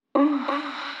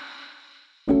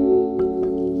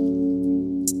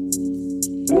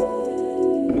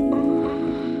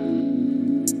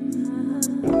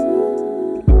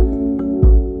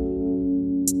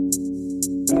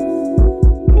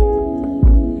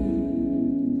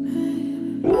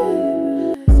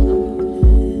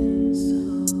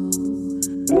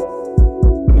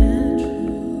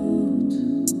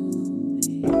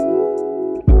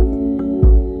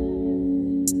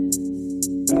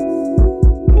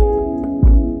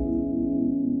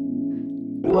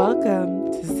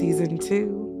Welcome to season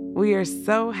 2. We are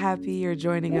so happy you're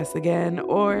joining us again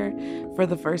or for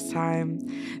the first time.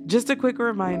 Just a quick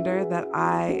reminder that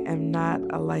I am not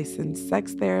a licensed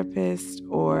sex therapist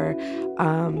or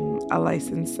a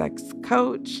licensed sex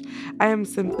coach. I am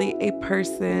simply a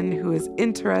person who is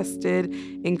interested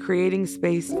in creating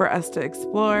space for us to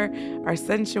explore our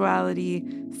sensuality,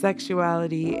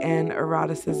 sexuality, and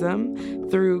eroticism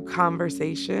through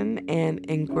conversation and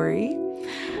inquiry.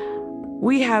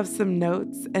 We have some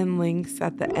notes and links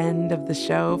at the end of the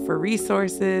show for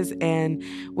resources, and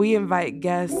we invite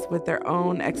guests with their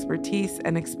own expertise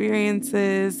and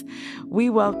experiences. We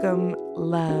welcome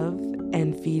love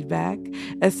and feedback,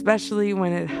 especially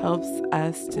when it helps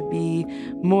us to be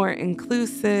more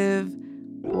inclusive.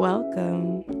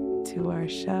 Welcome to our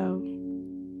show.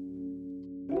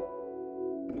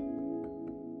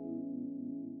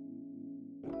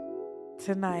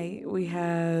 Tonight, we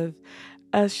have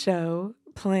a show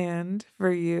planned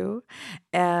for you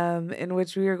in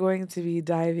which we are going to be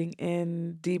diving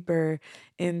in deeper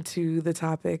into the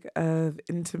topic of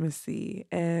intimacy.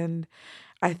 And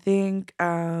I think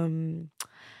I've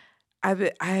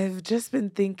just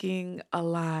been thinking a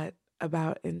lot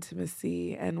about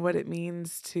intimacy and what it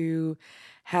means to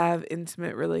have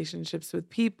intimate relationships with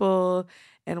people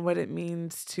and what it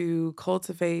means to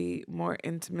cultivate more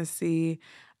intimacy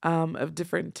of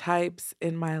different types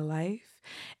in my life.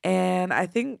 And I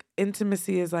think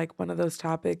intimacy is like one of those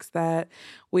topics that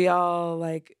we all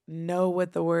like know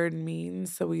what the word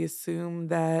means. So we assume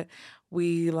that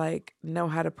we like know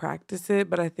how to practice it.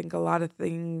 But I think a lot of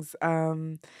things,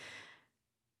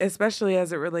 especially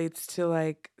as it relates to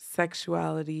like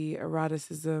sexuality,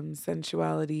 eroticism,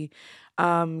 sensuality,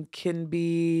 can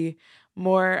be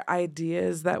more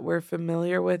ideas that we're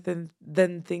familiar with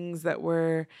than things that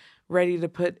we're ready to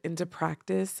put into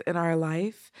practice in our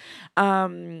life.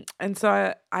 And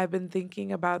so I've been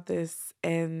thinking about this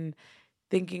and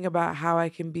thinking about how I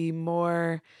can be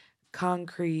more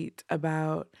concrete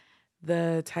about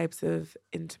the types of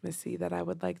intimacy that I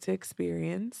would like to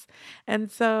experience.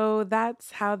 And so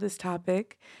that's how this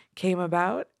topic came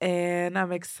about. And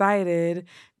I'm excited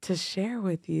to share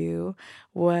with you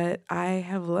what I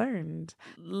have learned.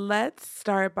 Let's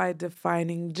start by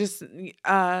defining, just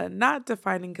not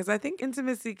defining, because I think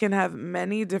intimacy can have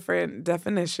many different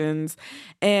definitions.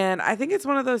 And I think it's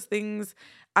one of those things.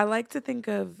 I like to think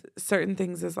of certain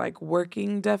things as like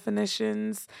working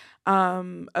definitions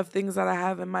of things that I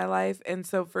have in my life. And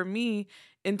so for me,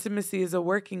 intimacy is a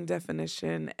working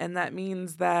definition. And that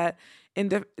means that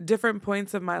in different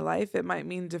points of my life, it might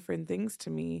mean different things to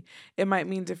me. It might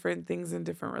mean different things in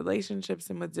different relationships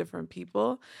and with different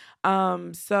people.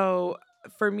 So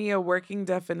for me, a working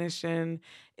definition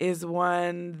is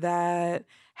one that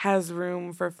has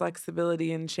room for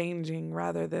flexibility and changing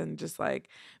rather than just like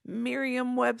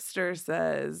Merriam-Webster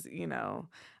says,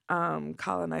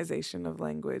 colonization of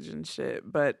language and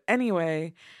shit. But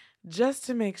anyway, just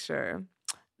to make sure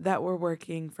that we're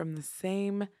working from the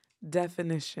same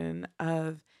definition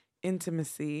of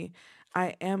intimacy,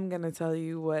 I am going to tell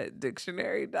you what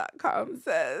dictionary.com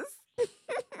says.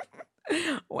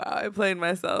 Wow, I played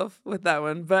myself with that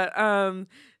one. But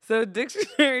so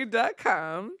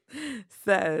dictionary.com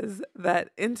says that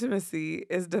intimacy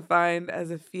is defined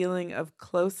as a feeling of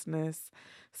closeness,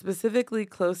 specifically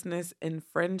closeness in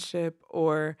friendship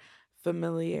or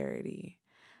familiarity.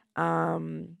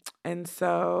 And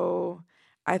so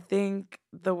I think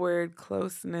the word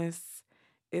closeness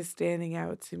is standing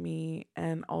out to me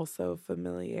and also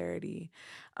familiarity.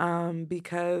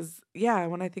 Because, yeah,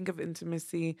 when I think of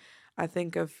intimacy, I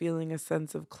think of feeling a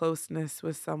sense of closeness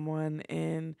with someone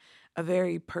in a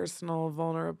very personal,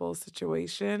 vulnerable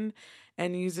situation.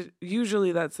 And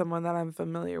usually that's someone that I'm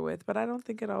familiar with, but I don't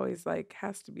think it always like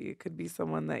has to be. It could be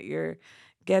someone that you're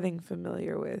getting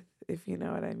familiar with, if you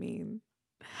know what I mean.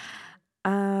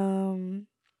 Um,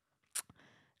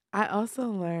 I also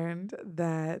learned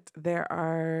that there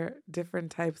are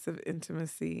different types of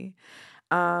intimacy.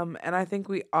 And I think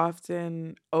we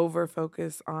often over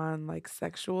focus on like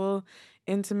sexual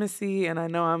intimacy. And I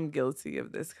know I'm guilty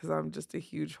of this because I'm just a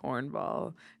huge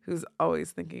hornball who's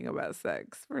always thinking about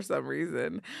sex for some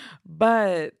reason.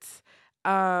 But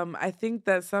I think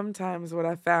that sometimes what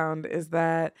I found is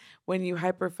that when you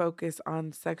hyper focus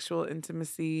on sexual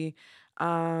intimacy,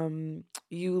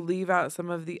 you leave out some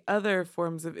of the other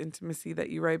forms of intimacy that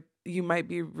you might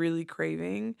be really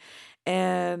craving.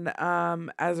 And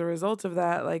as a result of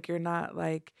that, like you're not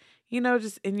like,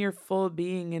 just in your full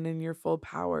being and in your full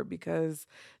power because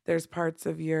there's parts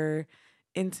of your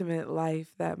intimate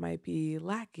life that might be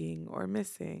lacking or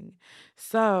missing.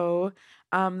 So,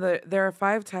 there are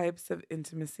five types of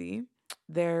intimacy.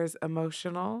 There's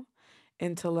emotional,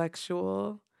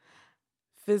 intellectual,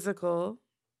 physical,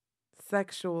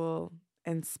 sexual,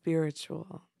 and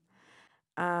spiritual.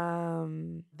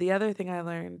 The other thing I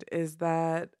learned is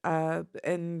that,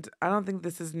 and I don't think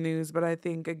this is news, but I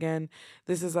think again,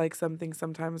 this is like something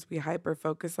sometimes we hyper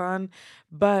focus on,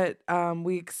 but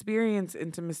we experience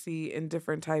intimacy in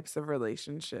different types of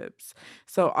relationships.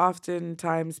 So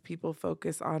oftentimes people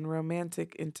focus on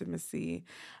romantic intimacy,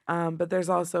 but there's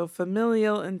also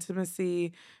familial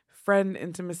intimacy, friend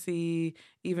intimacy,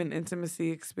 even intimacy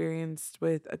experienced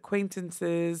with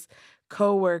acquaintances,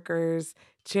 coworkers,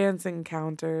 chance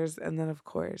encounters, and then, of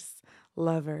course,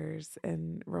 lovers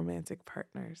and romantic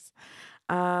partners.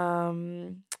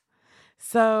 Um,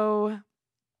 so,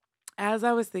 as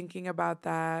I was thinking about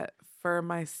that for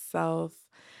myself,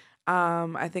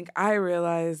 I think I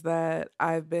realized that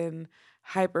I've been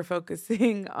hyper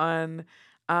focusing on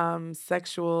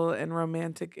sexual and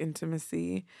romantic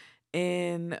intimacy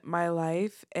in my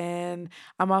life. And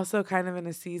I'm also kind of in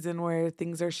a season where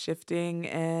things are shifting.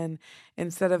 And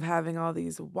instead of having all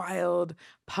these wild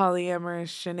polyamorous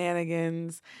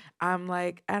shenanigans, I'm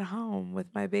like at home with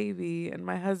my baby and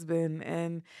my husband.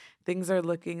 And things are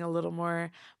looking a little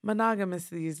more monogamous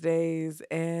these days.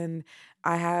 And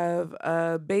I have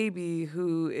a baby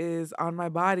who is on my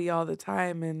body all the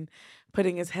time and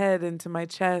putting his head into my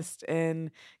chest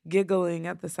and giggling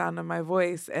at the sound of my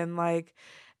voice. And like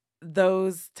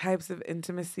those types of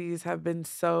intimacies have been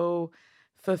so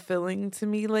fulfilling to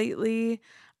me lately,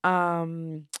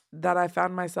 that I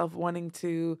found myself wanting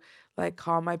to like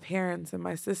call my parents and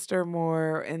my sister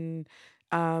more and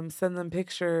send them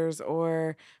pictures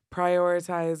or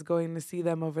prioritize going to see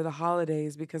them over the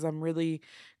holidays because I'm really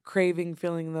craving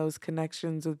feeling those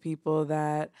connections with people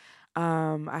that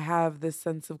I have this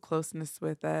sense of closeness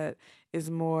with that is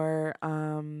more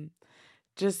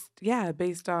just, yeah,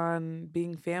 based on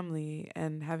being family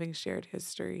and having shared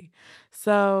history.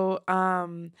 So,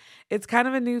 it's kind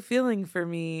of a new feeling for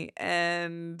me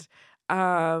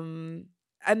um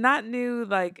and not new,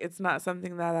 like it's not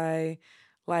something that I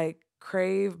like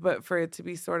crave, but for it to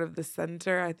be sort of the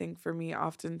center, I think for me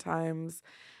oftentimes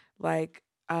like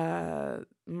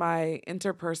my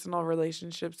interpersonal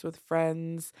relationships with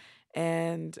friends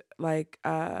and like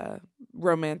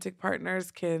romantic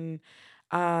partners can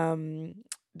um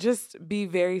just be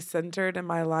very centered in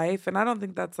my life, and I don't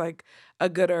think that's like a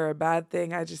good or a bad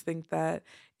thing. I just think that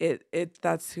it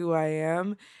that's who I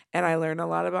am, and I learn a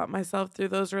lot about myself through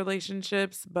those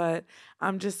relationships. But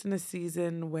I'm just in a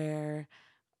season where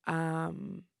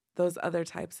um those other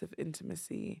types of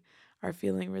intimacy are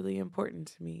feeling really important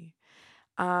to me.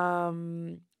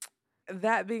 um,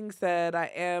 that being said, I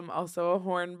am also a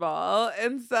hornball,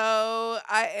 and so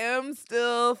I am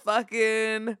still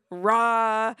fucking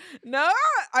raw. No,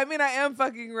 I mean I am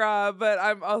fucking raw, but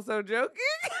I'm also joking.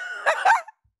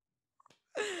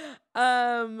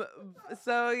 um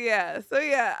so yeah,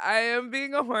 I am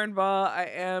being a hornball. I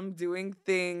am doing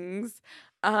things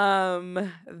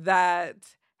that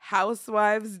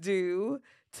housewives do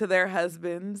to their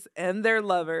husbands and their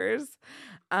lovers.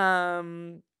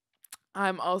 um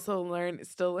I'm also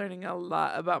still learning a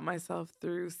lot about myself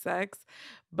through sex,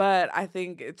 but I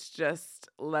think it's just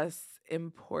less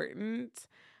important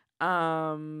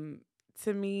um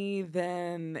to me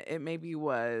than it maybe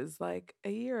was like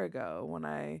a year ago when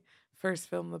I first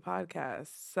filmed the podcast.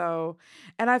 So,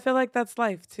 and I feel like that's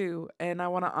life too, and I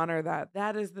want to honor that.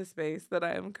 That is the space that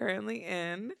I am currently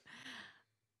in.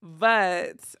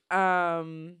 But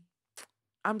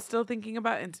I'm still thinking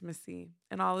about intimacy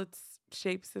in all its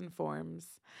shapes and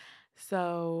forms.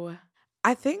 So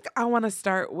I think I want to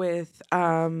start with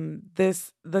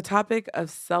the topic of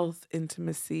self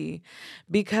intimacy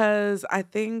because I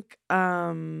think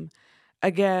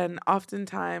again,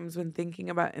 oftentimes when thinking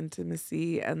about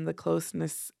intimacy and the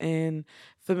closeness and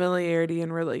familiarity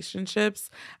in relationships,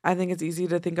 I think it's easy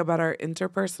to think about our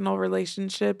interpersonal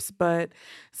relationships, but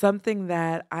something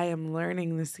that I am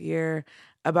learning this year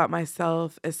about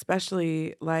myself,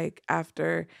 especially like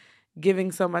after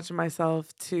giving so much of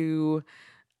myself to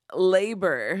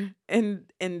labor in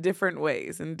different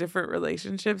ways in different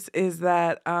relationships, is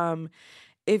that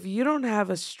if you don't have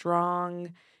a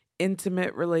strong,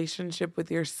 intimate relationship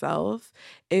with yourself,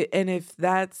 and if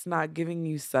that's not giving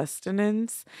you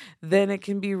sustenance, then it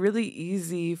can be really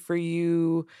easy for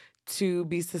you to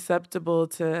be susceptible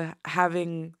to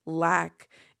having lack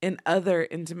in other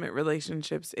intimate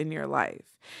relationships in your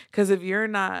life. Because if you're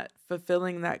not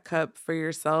fulfilling that cup for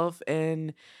yourself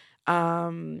and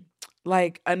um,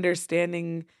 like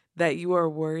understanding that you are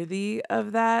worthy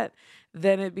of that,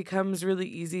 then it becomes really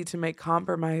easy to make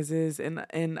compromises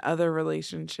in other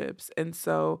relationships. And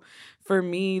so for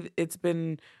me, it's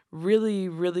been really,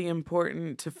 really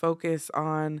important to focus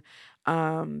on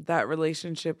that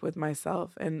relationship with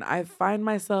myself. And I find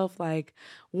myself like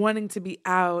wanting to be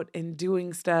out and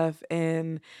doing stuff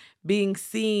and being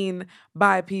seen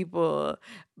by people.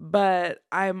 But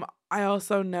I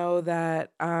also know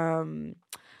that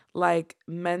like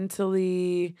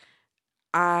mentally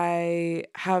I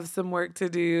have some work to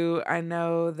do. I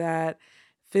know that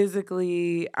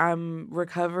physically I'm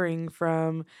recovering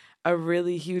from a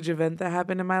really huge event that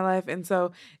happened in my life. And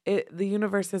so the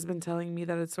universe has been telling me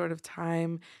that it's sort of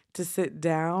time to sit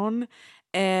down.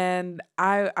 And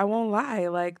I won't lie,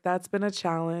 like that's been a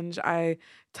challenge. I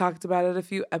talked about it a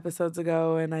few episodes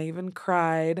ago and I even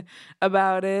cried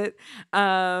about it.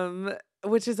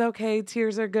 Which is okay.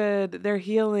 Tears are good. They're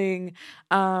healing.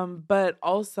 But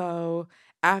also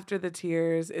after the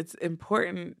tears, it's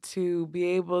important to be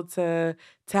able to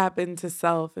tap into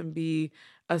self and be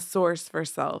a source for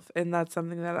self. And that's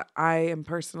something that I am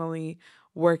personally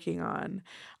working on.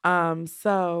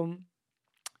 So,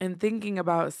 in thinking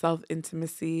about self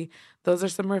intimacy, those are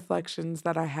some reflections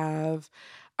that I have.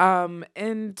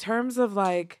 In terms of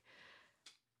like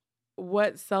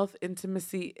what self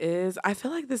intimacy is, I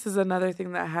feel like this is another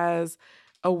thing that has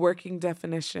a working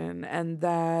definition, and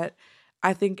that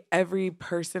I think every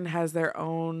person has their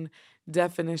own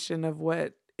definition of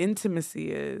what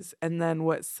intimacy is and then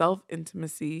what self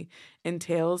intimacy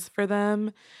entails for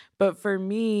them. But for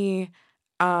me,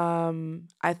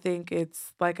 I think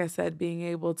it's like I said, being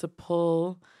able to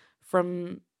pull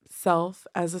from self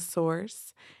as a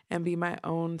source and be my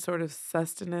own sort of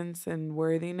sustenance and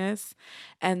worthiness.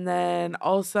 And then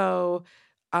also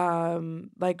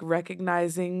like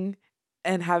recognizing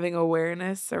and having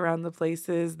awareness around the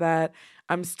places that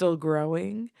I'm still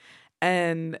growing.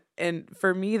 And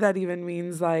for me that even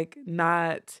means like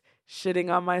not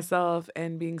shitting on myself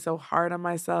and being so hard on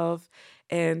myself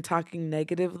and talking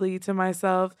negatively to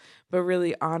myself, but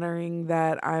really honoring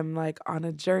that I'm like on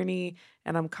a journey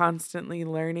and I'm constantly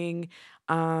learning,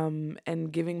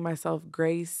 and giving myself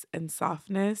grace and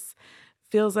softness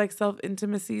feels like self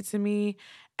intimacy to me.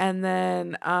 And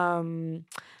then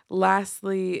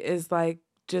lastly is like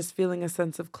just feeling a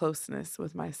sense of closeness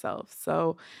with myself.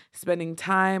 So spending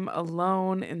time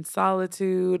alone in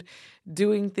solitude,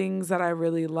 doing things that I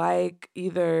really like,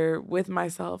 either with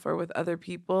myself or with other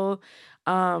people,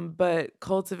 but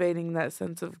cultivating that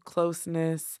sense of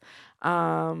closeness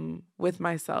with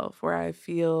myself where I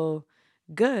feel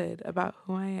good about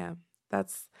who I am.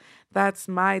 That's that's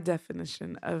my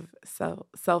definition of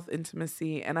self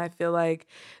intimacy, and I feel like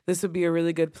this would be a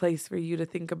really good place for you to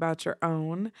think about your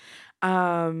own.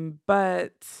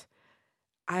 But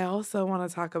I also want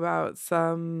to talk about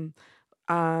some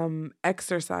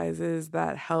exercises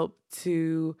that help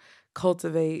to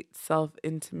cultivate self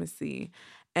intimacy,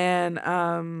 and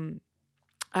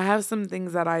I have some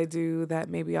things that I do that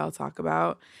maybe I'll talk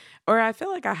about, or I feel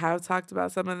like I have talked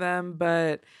about some of them,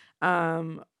 but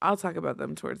I'll talk about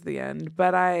them towards the end.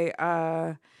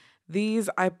 But these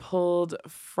I pulled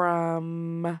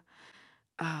from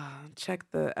check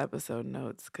the episode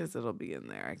notes because it'll be in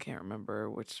there. I can't remember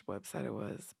which website it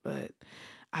was, but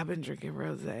I've been drinking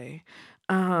rosé.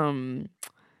 Um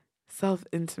Self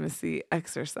intimacy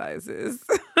exercises.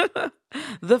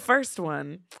 The first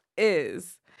one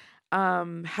is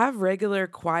have regular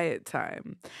quiet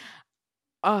time.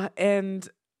 And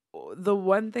the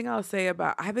one thing I'll say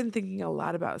about I've been thinking a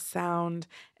lot about sound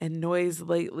and noise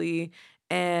lately,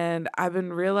 and I've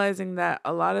been realizing that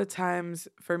a lot of times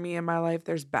for me in my life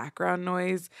there's background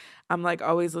noise. I'm like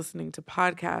always listening to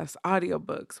podcasts,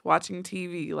 audiobooks, watching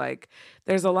TV, like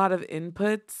there's a lot of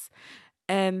inputs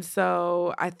And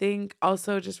so I think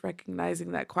also just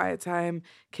recognizing that quiet time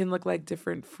can look like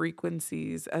different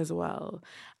frequencies as well.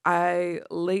 I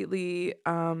lately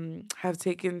have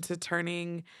taken to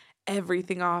turning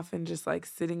everything off and just like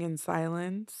sitting in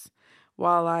silence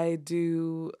while I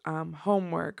do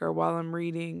homework or while I'm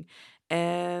reading.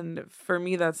 And for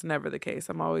me, that's never the case.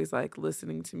 I'm always like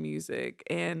listening to music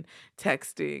and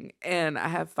texting, and I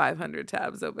have 500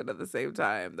 tabs open at the same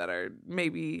time that are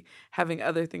maybe having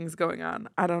other things going on.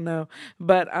 I don't know.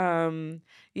 But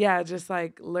yeah, just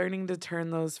like learning to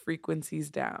turn those frequencies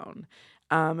down.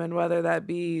 And whether that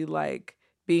be like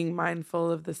being mindful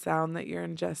of the sound that you're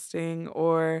ingesting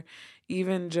or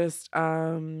even just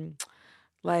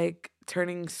like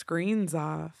turning screens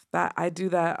off. That I do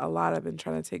that a lot. I've been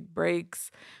trying to take breaks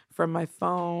from my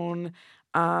phone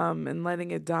and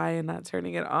letting it die and not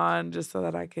turning it on just so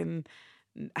that I can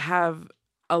have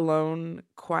alone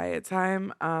quiet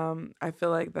time. I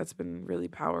feel like that's been really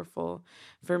powerful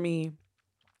for me.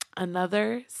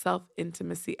 Another self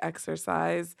intimacy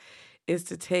exercise is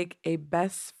to take a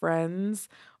best friend's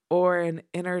or an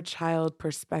inner child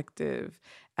perspective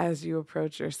as you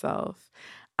approach yourself.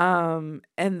 And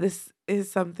this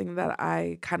is something that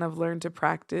I kind of learned to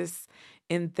practice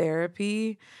in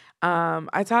therapy.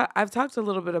 I've talked a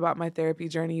little bit about my therapy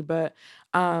journey, but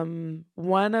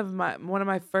one of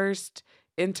my first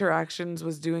interactions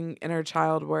was doing inner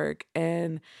child work,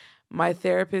 and my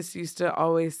therapist used to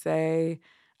always say,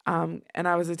 and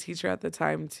I was a teacher at the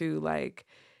time too, like,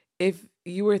 if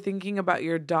you were thinking about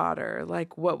your daughter,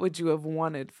 like, what would you have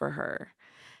wanted for her?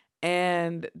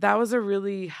 And that was a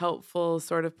really helpful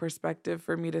sort of perspective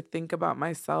for me to think about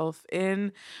myself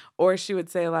in. Or she would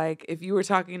say, like, if you were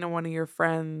talking to one of your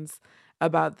friends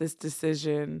about this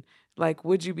decision, like,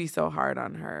 would you be so hard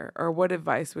on her? Or what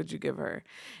advice would you give her?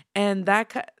 And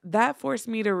that forced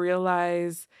me to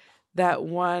realize that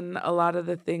one, a lot of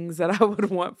the things that I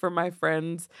would want for my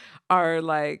friends are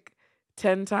like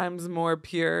 10 times more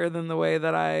pure than the way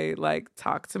that I like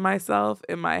talk to myself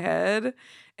in my head.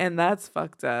 And that's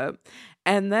fucked up.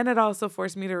 And then it also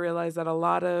forced me to realize that a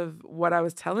lot of what I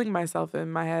was telling myself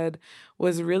in my head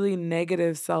was really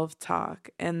negative self talk.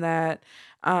 And that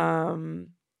um,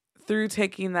 through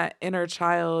taking that inner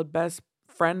child best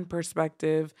friend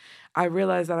perspective, I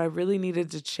realized that I really needed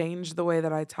to change the way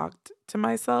that I talked to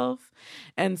myself.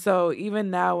 And so even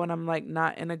now when I'm like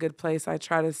not in a good place, I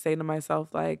try to say to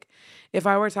myself like, if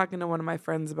I were talking to one of my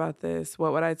friends about this,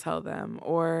 what would I tell them?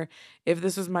 Or if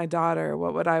this was my daughter,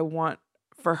 what would I want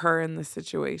for her in this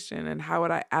situation, and how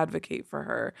would I advocate for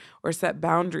her or set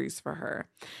boundaries for her?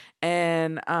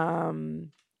 And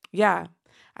yeah,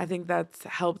 I think that's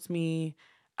helped me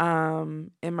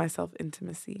in my self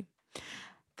intimacy.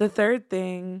 The third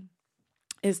thing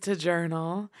is to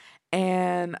journal.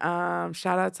 And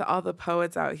shout out to all the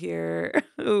poets out here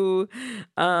who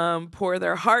pour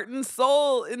their heart and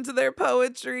soul into their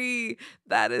poetry.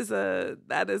 That is a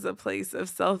place of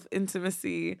self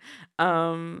intimacy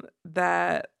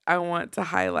that I want to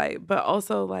highlight. But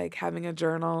also like having a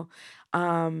journal.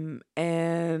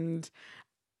 And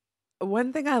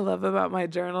one thing I love about my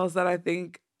journals that I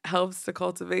think helps to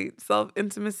cultivate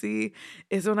self-intimacy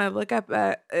is when I look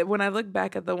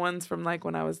back at the ones from like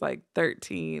when I was like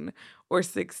 13 or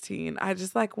 16, I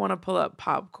just like want to pull up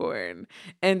popcorn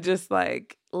and just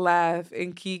like laugh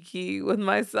and kiki with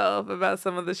myself about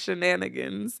some of the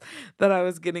shenanigans that I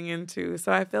was getting into.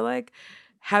 So I feel like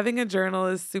having a journal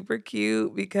is super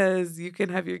cute because you can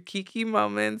have your kiki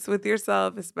moments with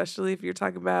yourself, especially if you're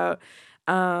talking about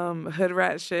hood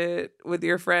rat shit with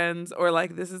your friends, or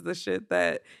like this is the shit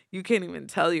that you can't even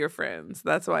tell your friends.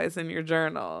 That's why it's in your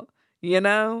journal. You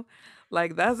know?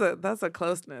 Like that's a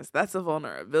closeness. That's a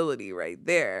vulnerability right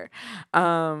there.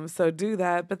 So do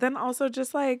that. But then also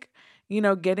just like,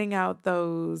 getting out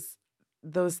those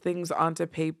things onto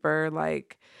paper,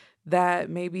 like that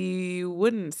maybe you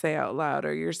wouldn't say out loud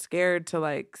or you're scared to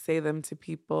like say them to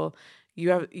people.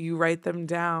 You write them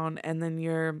down, and then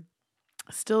you're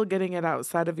still getting it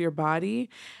outside of your body.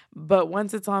 But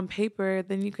once it's on paper,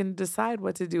 then you can decide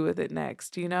what to do with it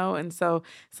next. And so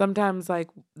sometimes, like,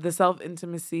 the self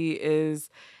intimacy is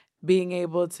being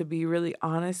able to be really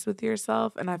honest with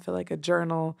yourself. And I feel like a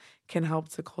journal can help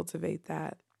to cultivate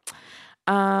that.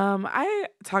 I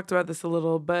talked about this a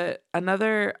little, but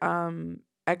another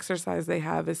exercise they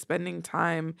have is spending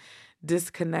time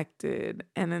disconnected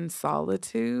and in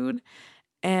solitude.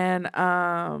 And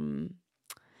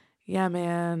yeah,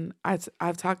 man.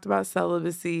 I've talked about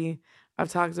celibacy. I've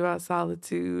talked about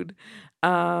solitude.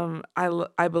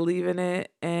 I believe in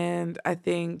it, and I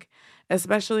think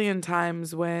especially in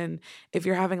times when, if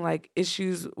you're having like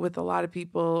issues with a lot of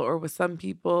people or with some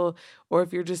people, or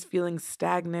if you're just feeling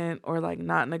stagnant or like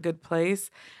not in a good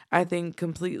place, I think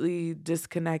completely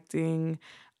disconnecting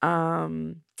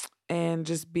um, and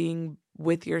just being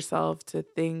with yourself to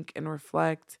think and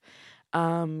reflect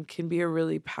can be a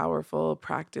really powerful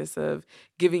practice of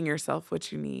giving yourself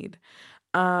what you need.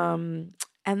 Um,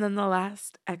 and then the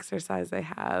last exercise I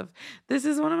have, this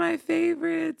is one of my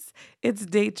favorites. It's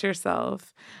date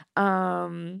yourself.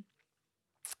 Um,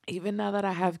 Even now that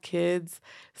I have kids,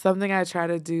 something I try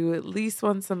to do at least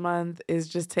once a month is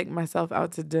just take myself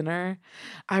out to dinner.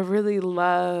 I really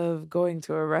love going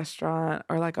to a restaurant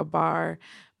or like a bar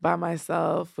by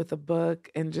myself with a book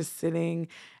and just sitting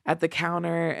at the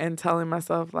counter and telling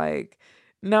myself like,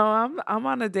 no, I'm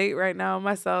on a date right now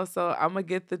myself, so I'm gonna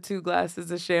get the 2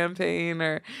 glasses of champagne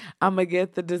or I'm gonna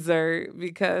get the dessert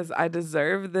because I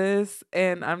deserve this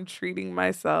and I'm treating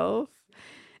myself.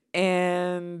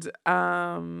 And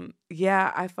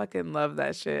yeah, I fucking love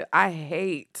that shit. I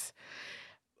hate,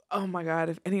 oh my God,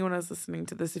 if anyone is listening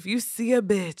to this, if you see a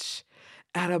bitch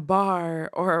at a bar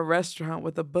or a restaurant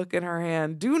with a book in her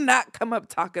hand, do not come up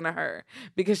talking to her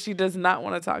because she does not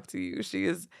want to talk to you. She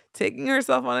is taking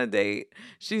herself on a date.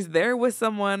 She's there with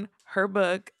someone, her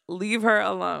book, leave her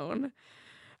alone.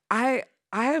 I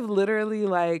I have literally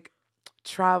like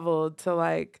traveled to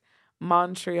like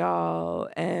Montreal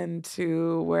and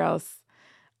to where else?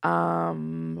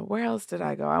 Where else did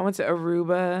I go? I went to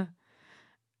Aruba.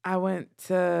 I went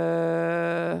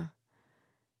to,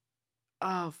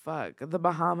 oh fuck, the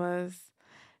Bahamas.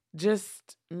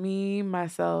 Just me,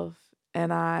 myself,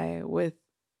 and I with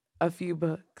a few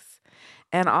books.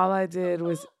 And all I did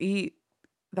was eat.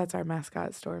 That's our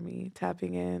mascot, Stormy,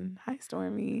 tapping in. Hi,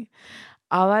 Stormy.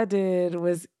 All I did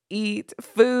was eat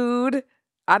food.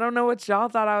 I don't know what y'all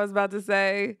thought I was about to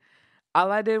say.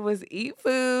 All I did was eat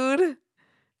food.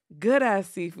 Good ass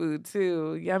seafood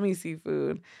too. Yummy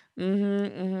seafood.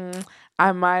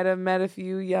 I might have met a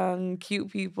few young,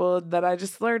 cute people that I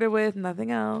just flirted with,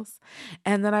 nothing else.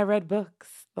 And then I read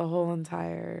books the whole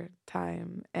entire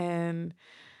time. And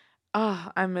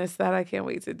oh, I miss that. I can't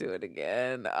wait to do it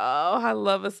again. Oh, I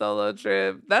love a solo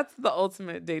trip. That's the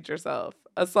ultimate date yourself.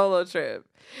 A solo trip.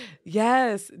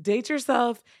 Yes, date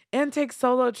yourself and take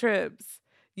solo trips.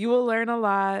 You will learn a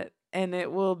lot and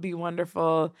it will be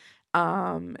wonderful.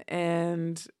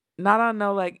 And not on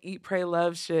no like eat, pray,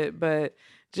 love shit, but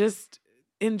just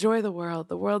enjoy the world.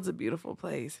 The world's a beautiful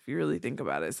place if you really think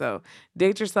about it. So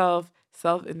date yourself,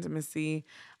 self intimacy.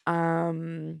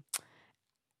 Um,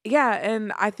 yeah,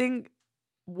 and I think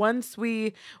once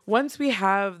we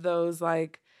have those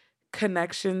like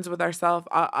connections with ourselves,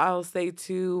 I'll say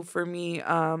too for me,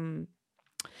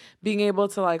 being able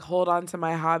to like hold on to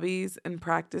my hobbies and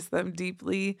practice them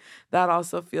deeply, that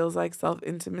also feels like self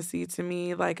intimacy to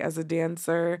me. Like as a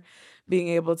dancer, being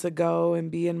able to go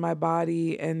and be in my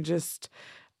body and just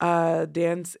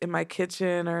dance in my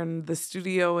kitchen or in the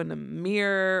studio in a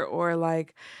mirror or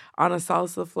like on a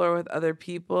salsa floor with other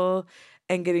people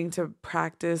and getting to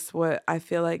practice what I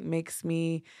feel like makes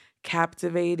me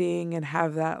captivating and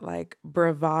have that like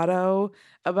bravado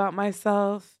about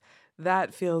myself,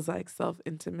 that feels like self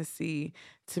intimacy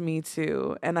to me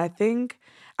too. And I think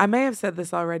I may have said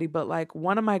this already, but like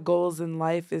one of my goals in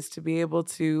life is to be able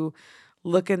to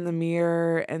look in the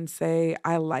mirror and say,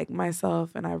 I like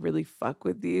myself and I really fuck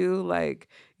with you. Like,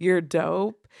 you're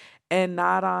dope. And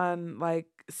not on like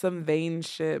some vain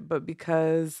shit, but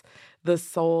because the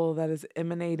soul that is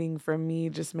emanating from me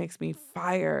just makes me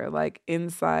fire, like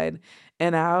inside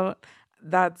and out.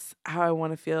 That's how I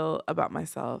want to feel about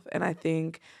myself. And I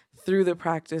think through the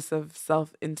practice of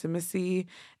self intimacy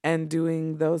and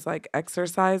doing those like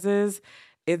exercises,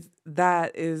 it's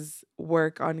that is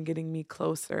work on getting me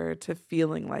closer to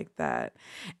feeling like that.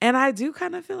 And I do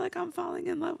kind of feel like I'm falling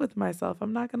in love with myself.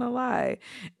 I'm not going to lie.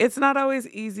 It's not always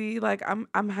easy. Like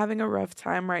I'm having a rough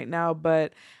time right now,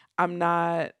 but I'm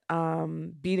not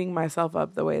beating myself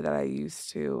up the way that I used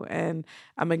to. And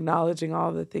I'm acknowledging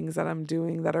all the things that I'm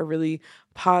doing that are really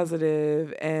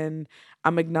positive, and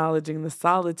I'm acknowledging the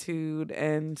solitude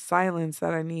and silence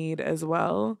that I need as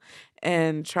well,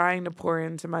 and trying to pour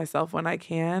into myself when I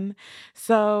can.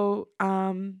 So,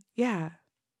 yeah,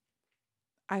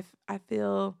 I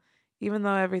feel, even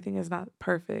though everything is not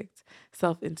perfect,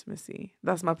 self intimacy.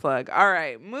 That's my plug. All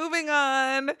right, moving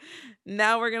on.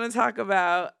 Now we're going to talk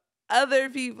about other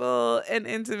people and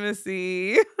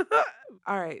intimacy.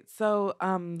 All right, so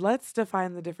let's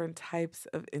define the different types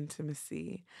of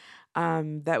intimacy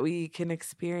that we can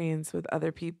experience with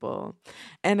other people.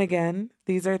 And again,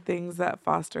 these are things that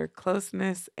foster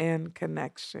closeness and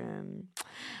connection.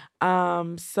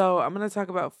 So I'm going to talk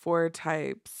about four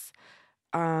types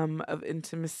of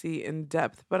intimacy in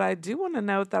depth. But I do want to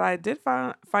note that I did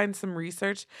find some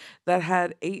research that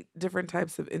had eight different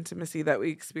types of intimacy that we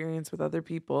experience with other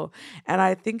people. And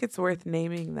I think it's worth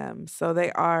naming them. So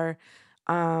they are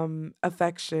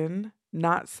affection,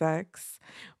 not sex,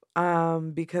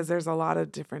 because there's a lot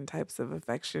of different types of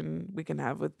affection we can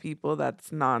have with people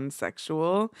that's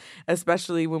non-sexual,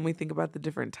 especially when we think about the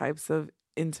different types of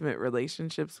intimate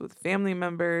relationships with family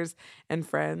members and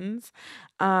friends.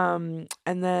 And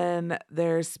then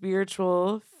there's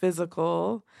spiritual,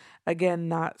 physical, again,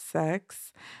 not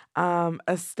sex,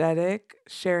 aesthetic,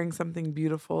 sharing something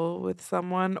beautiful with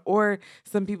someone, or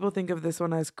some people think of this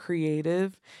one as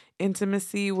creative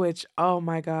intimacy, which, oh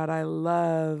my God, I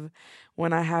love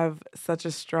when I have such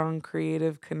a strong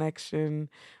creative connection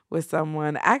with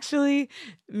someone. Actually,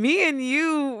 me and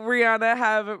you, Rihanna,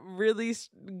 have really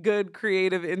good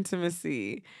creative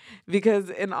intimacy because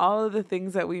in all of the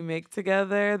things that we make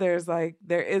together, there is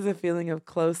a feeling of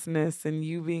closeness and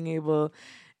you being able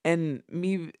and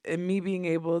me being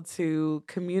able to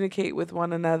communicate with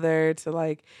one another, to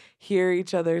like hear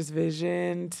each other's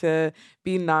vision, to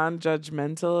be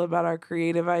non-judgmental about our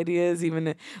creative ideas,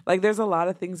 like there's a lot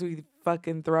of things we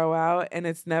fucking throw out and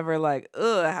it's never like,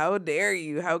 ugh, how dare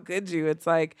you, how could you, it's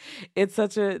like it's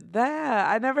such a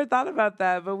that I never thought about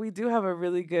that, but we do have a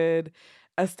really good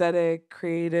aesthetic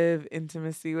creative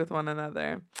intimacy with one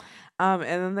another. And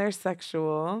then there's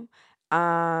sexual.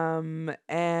 And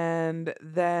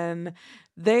then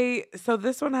so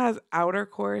this one has outer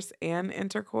course and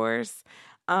intercourse.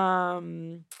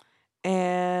 Um,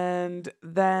 and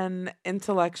then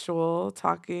intellectual,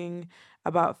 talking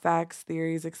about facts,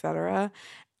 theories, etc.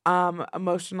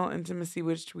 Emotional intimacy,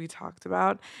 which we talked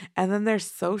about. And then there's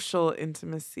social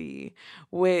intimacy,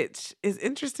 which is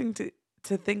interesting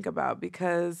to think about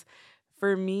because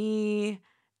for me,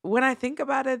 when I think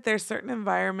about it, there's certain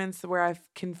environments where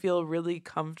can feel really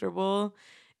comfortable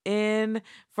in.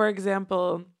 For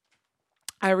example,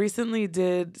 I recently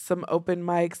did some open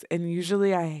mics, and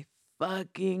usually I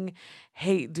fucking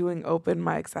hate doing open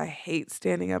mics. I hate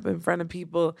standing up in front of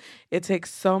people. It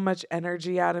takes so much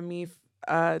energy out of me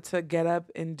to get up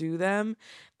and do them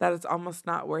that it's almost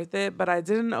not worth it. But I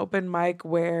did an open mic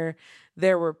where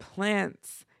there were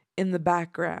plants in the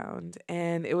background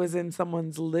and it was in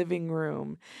someone's living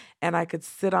room, and I could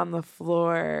sit on the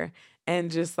floor and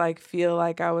just like feel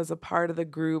like I was a part of the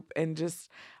group and just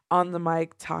on the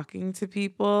mic talking to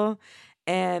people,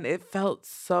 and it felt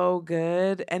so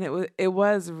good, and it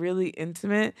was really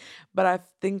intimate. But I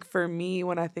think for me,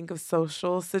 when I think of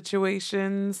social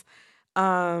situations,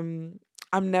 um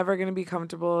I'm never going to be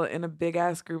comfortable in a big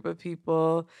ass group of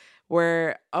people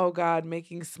where, oh God,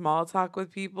 making small talk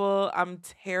with people, I'm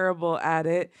terrible at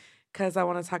it because I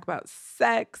want to talk about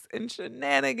sex and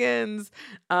shenanigans,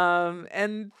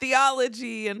 and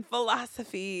theology and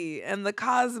philosophy and the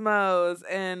cosmos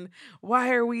and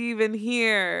why are we even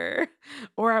here?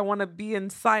 Or I want to be in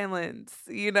silence,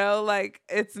 like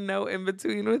it's no in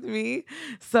between with me.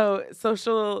 So,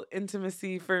 social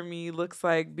intimacy for me looks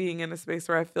like being in a space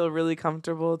where I feel really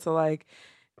comfortable to like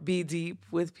be deep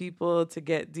with people, to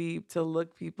get deep, to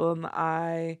look people in the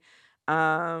eye.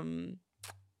 Um,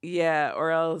 yeah,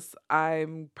 or else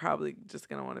I'm probably just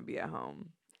gonna want to be at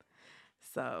home.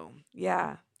 So,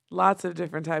 yeah, lots of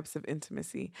different types of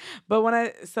intimacy. But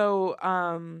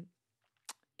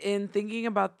in thinking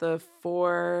about the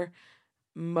four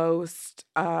most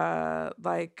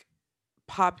like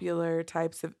popular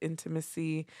types of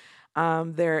intimacy,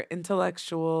 they're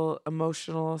intellectual,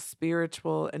 emotional,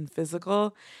 spiritual, and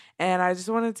physical. And I just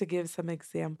wanted to give some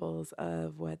examples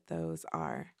of what those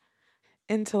are.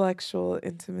 Intellectual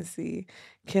intimacy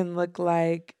can look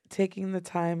like taking the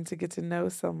time to get to know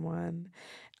someone,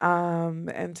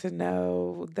 and to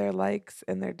know their likes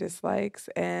and their dislikes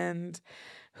and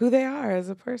who they are as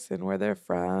a person, where they're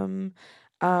from.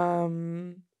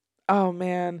 Um, oh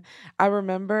man, I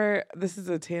remember this is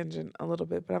a tangent a little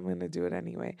bit, but I'm going to do it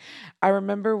anyway. I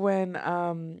remember when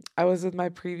I was with my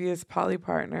previous poly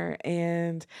partner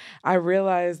and I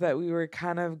realized that we were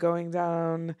kind of going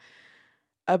down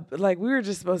like we were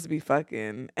just supposed to be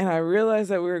fucking, and I realized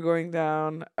that we were going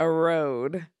down a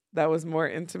road that was more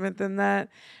intimate than that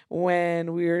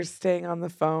when we were staying on the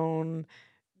phone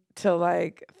till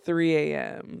like 3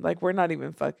 a.m. Like we're not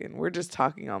even fucking. We're just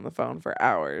talking on the phone for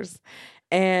hours.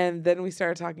 And then we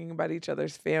started talking about each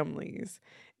other's families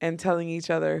and telling each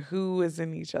other who is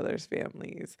in each other's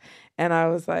families. And I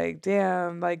was like,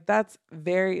 damn, like that's a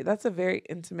very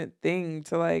intimate thing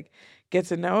to like get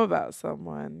to know about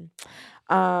someone.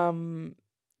 Um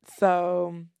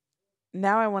so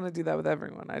now I want to do that with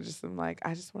everyone. I just am like,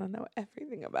 I just want to know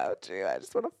everything about you. I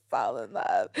just want to fall in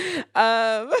love.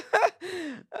 Um,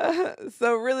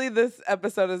 so really, this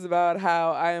episode is about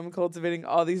how I am cultivating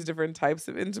all these different types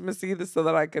of intimacy so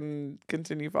that I can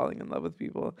continue falling in love with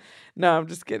people. No, I'm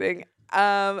just kidding.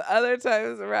 Other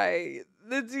times, right?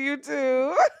 It's you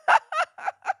too.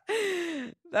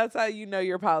 That's how you know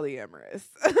you're polyamorous.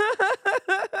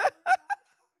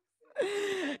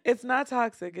 It's not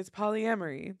toxic, it's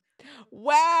polyamory.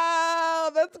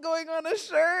 Wow, that's going on a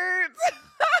shirt.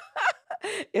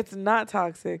 It's not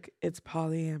toxic, it's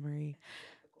polyamory.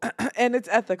 And it's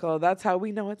ethical. That's how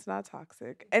we know it's not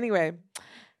toxic. Anyway,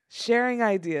 sharing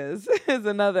ideas is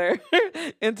another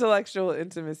intellectual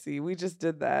intimacy. We just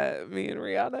did that, me and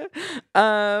Rihanna.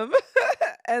 Um,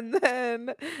 and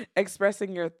then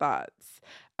expressing your thoughts.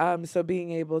 So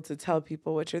being able to tell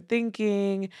people what you're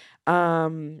thinking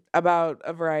about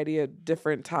a variety of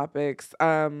different topics.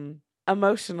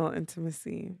 Emotional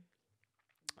intimacy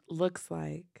looks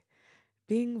like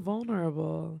being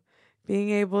vulnerable, being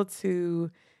able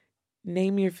to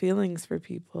name your feelings for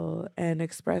people and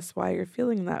express why you're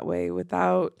feeling that way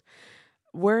without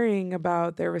worrying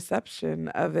about their reception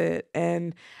of it.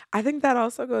 And I think that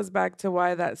also goes back to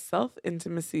why that self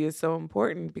intimacy is so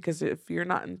important, because if you're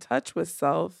not in touch with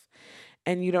self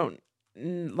and you don't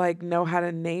like know how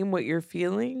to name what you're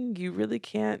feeling, you really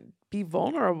can't be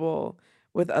vulnerable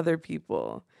with other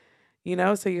people.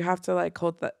 So you have to like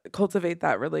cultivate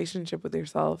that relationship with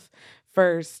yourself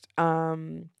first.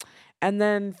 And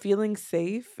then feeling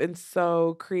safe. And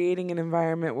so creating an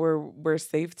environment where we're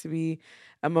safe to be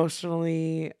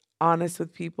emotionally honest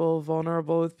with people,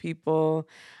 vulnerable with people,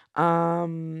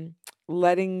 um,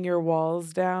 letting your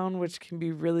walls down, which can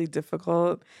be really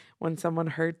difficult when someone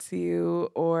hurts you,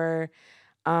 or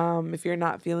if you're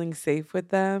not feeling safe with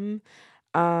them.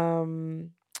 Um,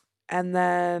 and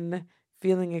then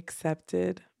feeling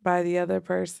accepted by the other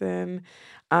person.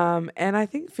 And I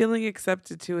think feeling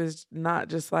accepted too is not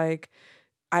just like,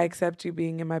 I accept you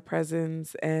being in my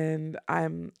presence and I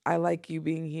like you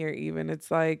being here even.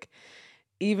 It's like,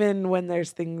 even when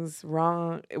there's things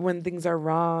wrong, when things are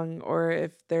wrong, or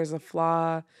if there's a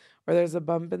flaw or there's a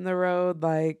bump in the road,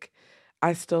 like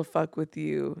I still fuck with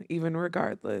you even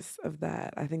regardless of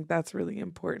that. I think that's really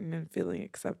important in feeling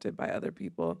accepted by other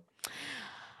people.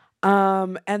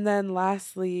 And then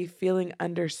lastly, feeling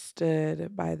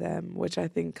understood by them, which I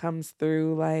think comes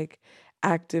through like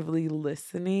actively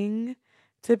listening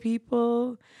to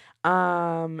people,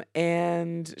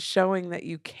 and showing that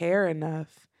you care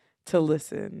enough to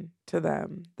listen to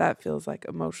them. That feels like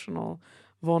emotional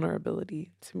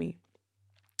vulnerability to me.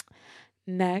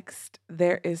 Next,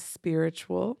 there is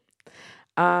spiritual.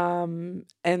 And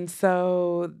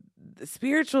so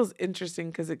spiritual is interesting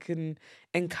because it can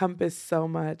encompass so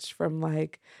much, from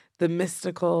like the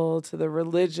mystical to the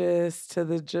religious to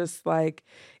the just like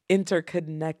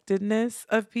interconnectedness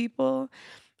of people.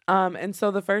 And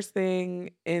so the first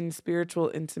thing in spiritual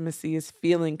intimacy is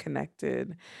feeling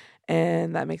connected.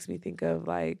 And that makes me think of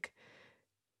like,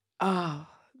 oh,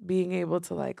 being able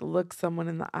to like look someone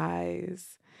in the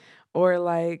eyes, or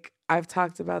like I've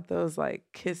talked about those like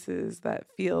kisses that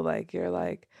feel like you're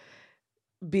like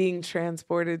being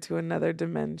transported to another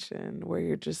dimension, where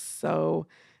you're just so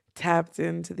tapped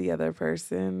into the other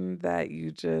person that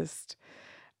you just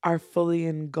are fully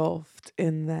engulfed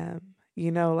in them.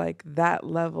 Like that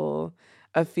level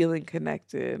of feeling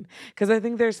connected. Because I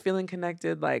think there's feeling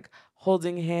connected, like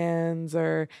holding hands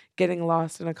or getting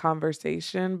lost in a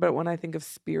conversation. But when I think of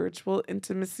spiritual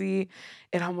intimacy,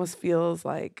 it almost feels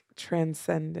like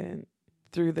transcendent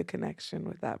through the connection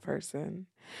with that person.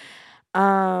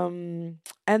 And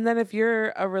then if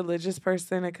you're a religious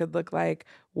person, it could look like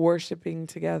worshiping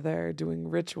together, doing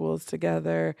rituals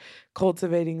together,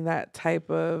 cultivating that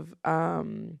type of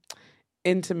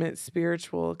intimate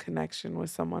spiritual connection with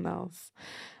someone else.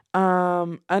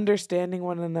 Understanding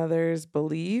one another's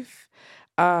belief.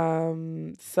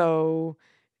 So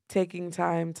taking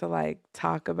time to like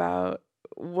talk about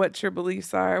what your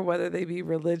beliefs are, whether they be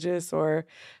religious or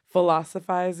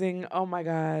philosophizing. Oh my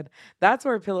God. That's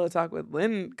where Pillow Talk with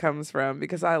Lynn comes from,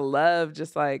 because I love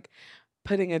just like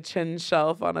putting a chin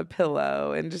shelf on a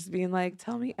pillow and just being like,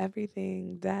 tell me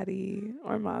everything, daddy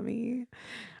or mommy,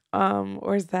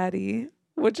 or zaddy,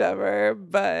 whichever,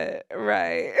 but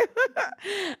right.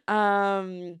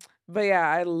 um, but yeah,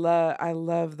 I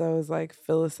love those like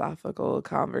philosophical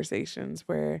conversations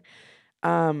where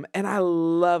and I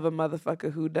love a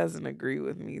motherfucker who doesn't agree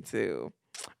with me too,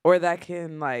 or that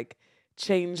can like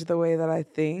change the way that I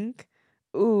think.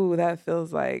 Ooh, that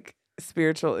feels like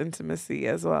spiritual intimacy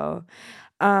as well.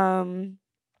 Um,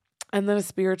 And then a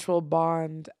spiritual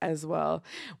bond as well.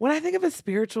 When I think of a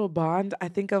spiritual bond, I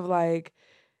think of like,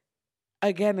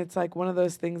 again, it's like one of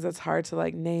those things that's hard to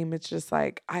like name. It's just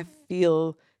like I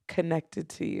feel connected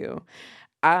to you.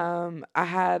 I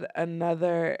had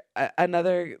another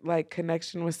like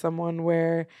connection with someone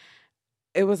where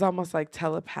it was almost like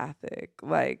telepathic.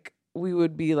 Like we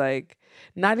would be like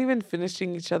not even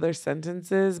finishing each other's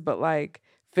sentences, but like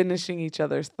finishing each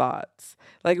other's thoughts.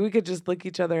 Like we could just look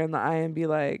each other in the eye and be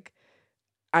like,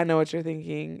 I know what you're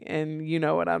thinking, and you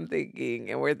know what I'm thinking,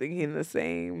 and we're thinking the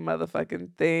same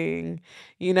motherfucking thing,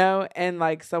 you know? And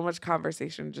like so much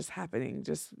conversation just happening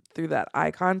just through that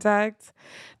eye contact.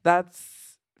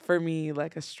 That's for me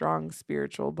like a strong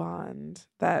spiritual bond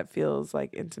that feels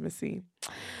like intimacy.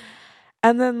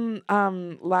 And then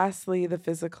lastly the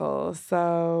physical.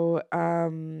 So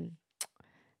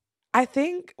I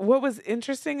think what was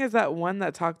interesting is that one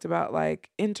that talked about like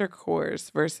intercourse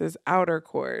versus outer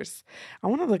course. I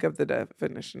want to look up the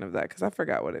definition of that because I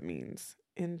forgot what it means.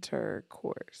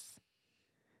 Intercourse.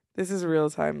 This is real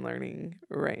time learning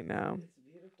right now.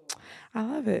 I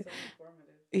love it.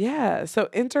 Yeah. So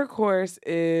intercourse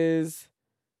is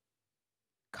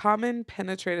common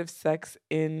penetrative sex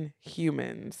in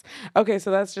humans. Okay,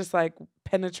 so that's just like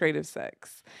penetrative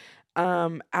sex.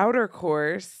 Outer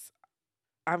course,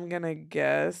 I'm gonna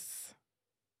guess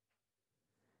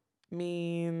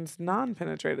means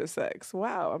non-penetrative sex.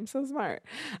 Wow, I'm so smart.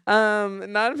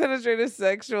 Non-penetrative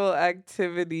sexual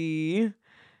activity,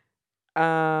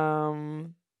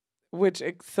 um,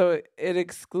 so it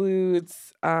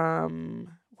excludes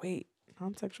wait,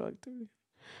 non-sexual activity.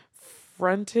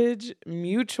 Frontage,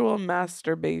 mutual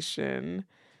masturbation.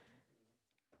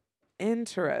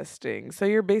 Interesting. So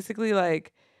you're basically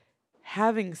like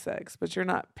having sex, but you're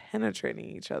not penetrating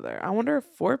each other. I wonder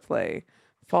if foreplay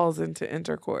falls into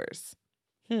intercourse.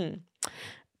 Hmm.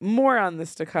 More on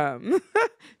this to come.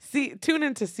 See, tune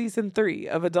into season 3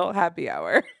 of Adult Happy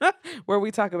Hour, where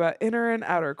we talk about inner and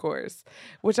outer course,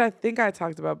 which I think I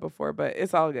talked about before, but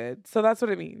it's all good. So that's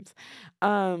what it means.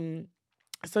 Um,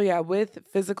 so yeah, with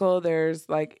physical, there's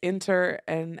like inter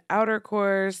and outer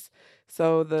course.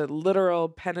 So the literal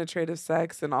penetrative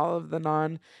sex and all of the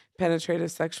non-penetrative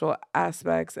sexual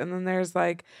aspects. And then there's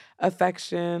like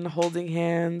affection, holding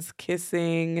hands,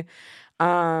 kissing.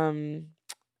 Um,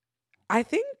 I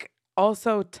think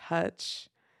also touch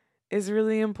is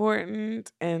really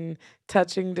important and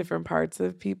touching different parts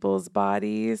of people's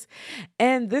bodies.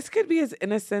 And this could be as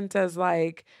innocent as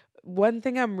like one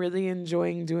thing I'm really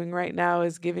enjoying doing right now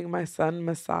is giving my son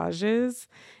massages,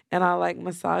 and I like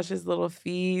massage his little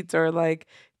feet or like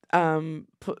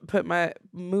put my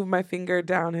move my finger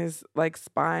down his like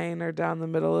spine or down the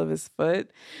middle of his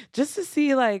foot just to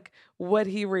see like what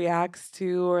he reacts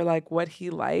to or like what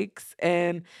he likes.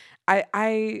 And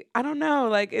I don't know,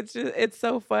 like it's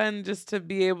so fun just to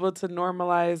be able to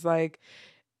normalize like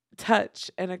touch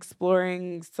and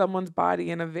exploring someone's body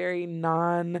in a very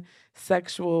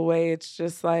non-sexual way. It's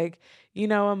just like,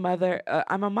 a mother,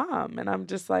 I'm a mom and I'm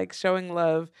just like showing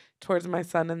love towards my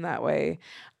son in that way.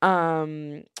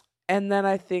 Um and then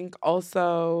I think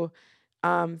also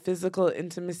physical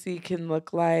intimacy can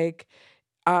look like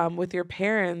with your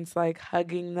parents, like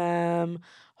hugging them,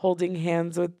 holding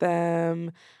hands with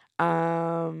them.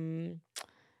 Um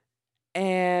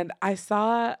and I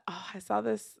saw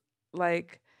this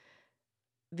like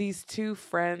these two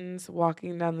friends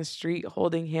walking down the street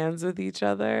holding hands with each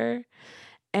other,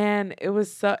 and it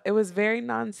was very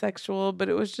non-sexual, but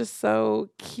it was just so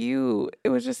cute. It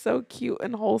was just so cute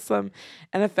and wholesome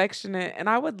and affectionate, and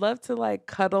I would love to like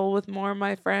cuddle with more of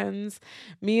my friends.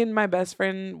 Me and my best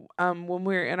friend, when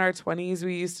we were in our 20s,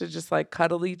 we used to just like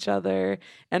cuddle each other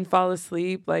and fall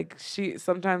asleep. Like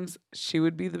sometimes she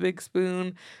would be the big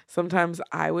spoon, sometimes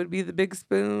I would be the big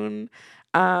spoon.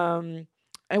 um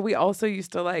and we also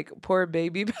used to like pour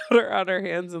baby powder on our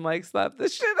hands and like slap the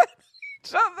shit out of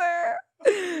each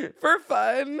other for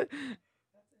fun.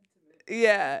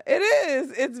 Yeah, it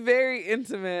is. It's very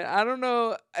intimate. I don't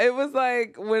know. It was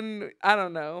like when, I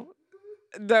don't know.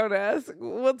 Don't ask.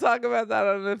 We'll talk about that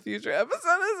on a future episode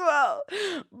as well.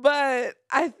 But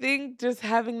I think just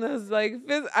having those like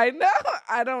I know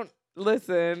I don't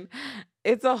listen.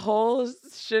 It's a whole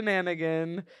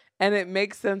shenanigan, and it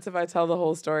makes sense if I tell the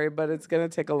whole story, but it's going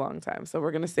to take a long time. So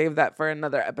we're going to save that for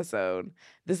another episode.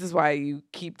 This is why you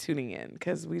keep tuning in,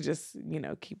 cuz we just,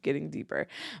 keep getting deeper.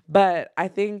 But I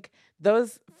think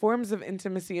those forms of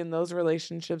intimacy and those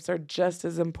relationships are just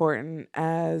as important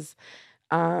as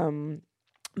um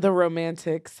the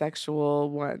romantic sexual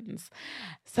ones.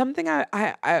 Something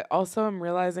I also am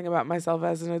realizing about myself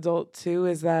as an adult too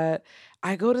is that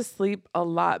I go to sleep a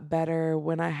lot better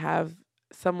when I have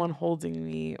someone holding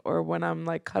me or when I'm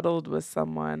like cuddled with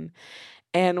someone.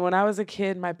 And when I was a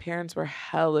kid, my parents were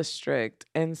hella strict.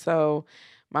 And so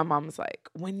my mom's like,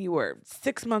 when you were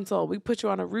 6 months old, we put you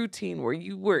on a routine where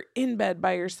you were in bed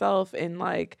by yourself and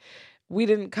like we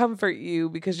didn't comfort you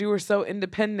because you were so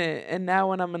independent. And now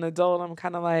when I'm an adult, I'm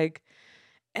kind of like,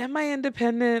 am I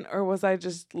independent or was I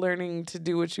just learning to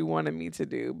do what you wanted me to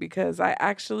do? Because I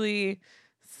actually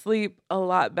sleep a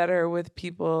lot better with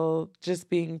people just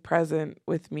being present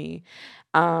with me.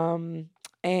 Um,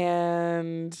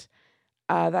 and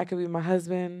that could be my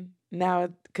husband. Now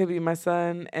it could be my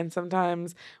son. And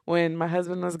sometimes when my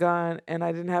husband was gone and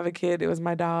I didn't have a kid, it was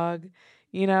my dog.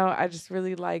 You know, I just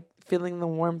really like feeling the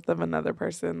warmth of another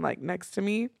person like next to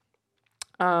me.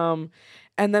 Um,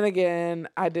 and then again,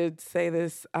 I did say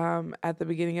this at the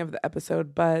beginning of the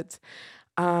episode, but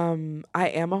I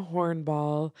am a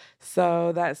hornball,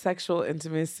 so that sexual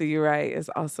intimacy, right, is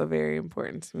also very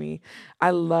important to me. I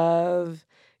love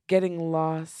getting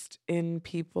lost in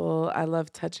people. I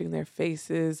love touching their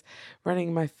faces,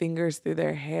 running my fingers through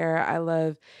their hair. I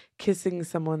love kissing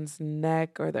someone's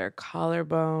neck or their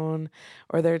collarbone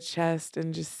or their chest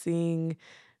and just seeing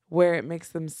where it makes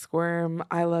them squirm.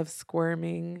 I love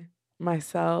squirming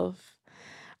myself.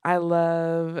 I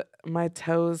love my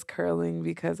toes curling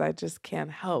because I just can't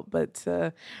help but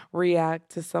to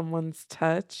react to someone's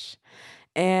touch.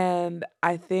 And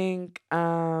I think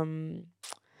I'm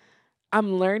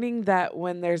learning that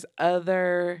when there's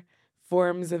other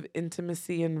forms of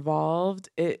intimacy involved,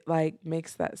 it like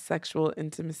makes that sexual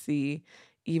intimacy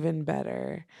even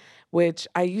better, which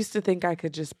I used to think I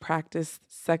could just practice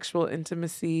sexual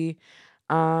intimacy.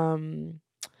 Um,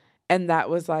 and that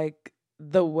was like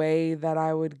the way that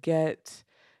I would get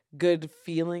good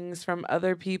feelings from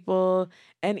other people.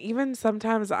 And even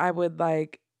sometimes I would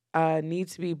like need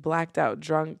to be blacked out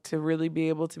drunk to really be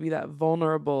able to be that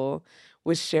vulnerable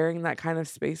with sharing that kind of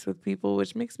space with people,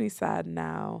 which makes me sad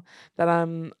now that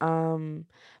I'm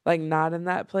like not in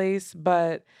that place.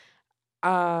 But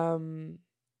um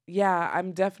yeah,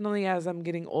 I'm definitely as I'm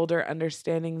getting older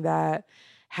understanding that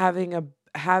having a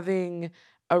having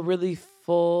a really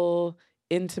full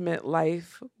intimate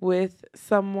life with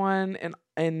someone and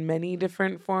in many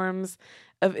different forms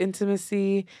of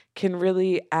intimacy can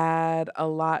really add a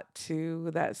lot to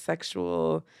that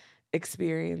sexual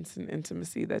experience and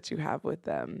intimacy that you have with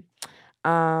them.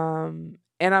 And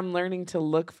I'm learning to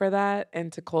look for that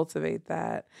and to cultivate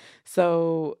that.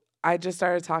 So I just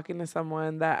started talking to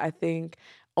someone that I think,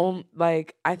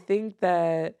 I think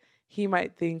that he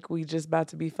might think we just about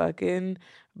to be fucking,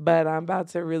 but I'm about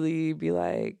to really be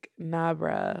like, nah,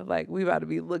 bruh, like we about to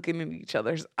be looking in each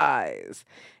other's eyes,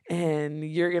 and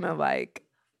you're gonna like,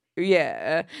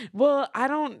 yeah. Well, I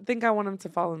don't think I want him to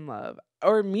fall in love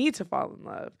or me to fall in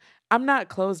love. I'm not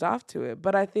closed off to it,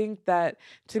 but I think that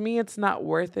to me, it's not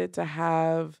worth it to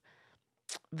have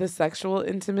the sexual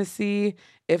intimacy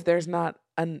if there's not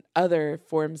other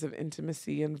forms of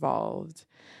intimacy involved,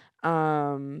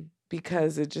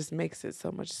 because it just makes it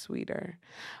so much sweeter.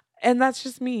 And that's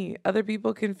just me. Other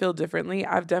people can feel differently.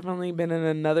 I've definitely been in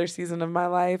another season of my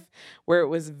life where it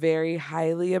was very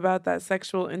highly about that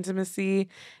sexual intimacy,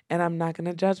 and I'm not going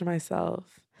to judge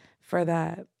myself for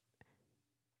that.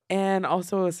 And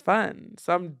also, it was fun.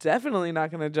 So I'm definitely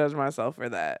not going to judge myself for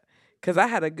that because I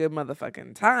had a good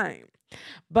motherfucking time.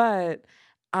 But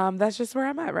that's just where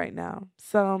I'm at right now.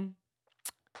 So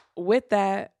with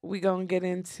that, we going to get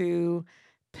into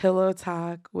Pillow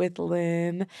Talk with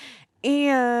Lynn.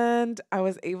 And I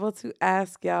was able to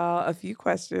ask y'all a few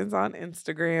questions on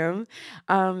Instagram.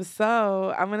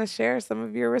 So I'm going to share some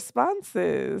of your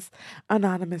responses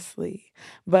anonymously.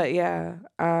 But yeah,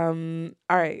 all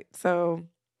right. So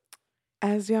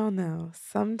as y'all know,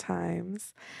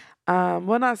 sometimes,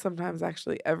 well, not sometimes,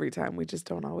 actually, every time, we just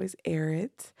don't always air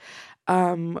it.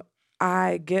 Um,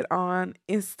 I get on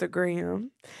Instagram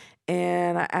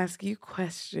and I ask you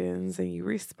questions and you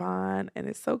respond, and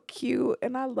it's so cute.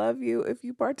 And I love you if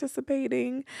you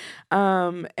participating.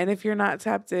 And if you're not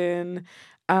tapped in,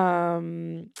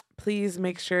 please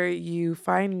make sure you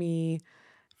find me,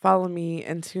 follow me,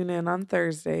 and tune in on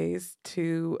Thursdays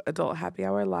to Adult Happy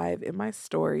Hour Live in my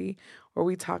story, where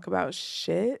we talk about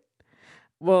shit.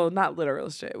 Well, not literal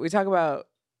shit. We talk about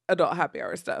adult happy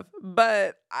hour stuff.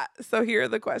 But so here are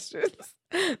the questions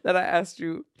that I asked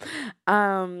you.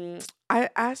 Um, I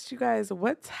asked you guys,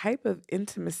 what type of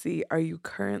intimacy are you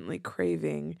currently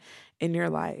craving in your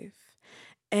life?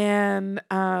 And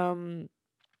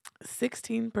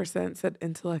 16% said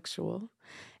intellectual,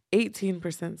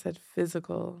 18% said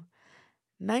physical,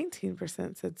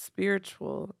 19% said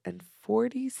spiritual, and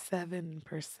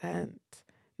 47%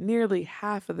 nearly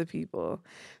half of the people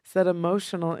said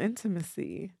emotional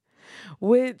intimacy,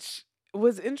 which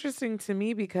was interesting to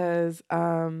me because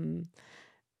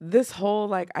this whole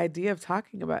like idea of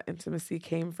talking about intimacy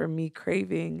came from me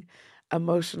craving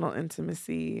emotional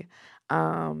intimacy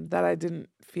that I didn't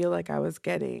feel like I was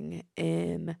getting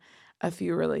in a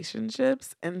few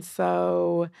relationships. And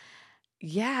so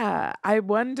yeah, I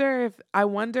wonder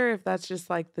if that's just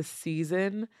like the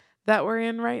season that we're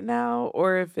in right now,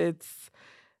 or if it's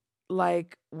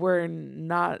like we're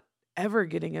not ever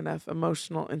getting enough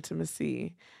emotional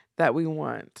intimacy that we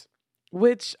want.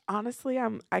 Which honestly,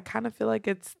 I kind of feel like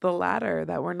it's the latter,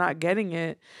 that we're not getting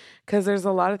it, cuz there's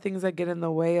a lot of things that get in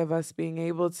the way of us being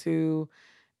able to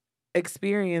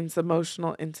experience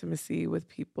emotional intimacy with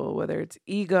people, whether it's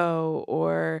ego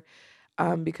or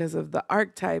because of the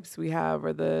archetypes we have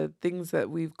or the things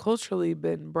that we've culturally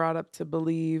been brought up to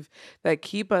believe that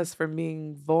keep us from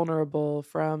being vulnerable,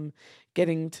 from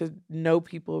getting to know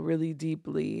people really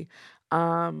deeply.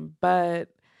 But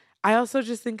I also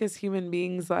just think as human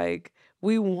beings, like,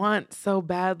 we want so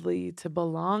badly to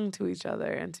belong to each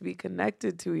other and to be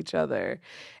connected to each other.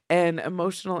 And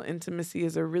emotional intimacy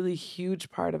is a really huge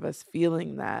part of us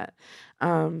feeling that.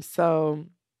 So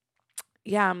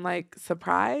yeah, I'm like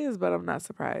surprised, but I'm not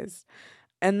surprised.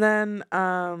 And then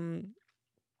I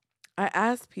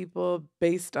asked people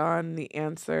based on the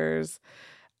answers,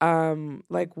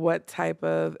 like what type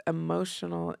of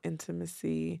emotional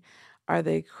intimacy are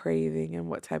they craving and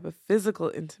what type of physical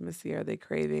intimacy are they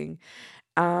craving.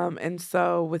 And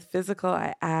so with physical,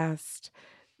 I asked,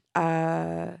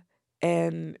 uh,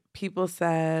 and people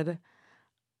said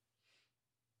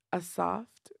a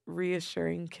soft,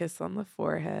 reassuring kiss on the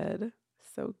forehead.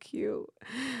 So cute.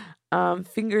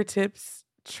 Fingertips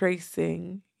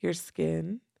tracing your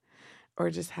skin or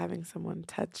just having someone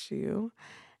touch you.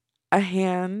 A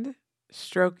hand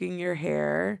stroking your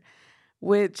hair,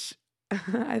 which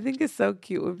I think is so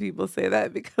cute when people say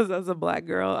that because as a black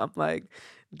girl, I'm like,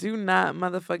 do not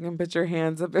motherfucking put your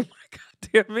hands up in my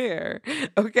goddamn hair.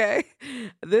 Okay.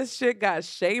 This shit got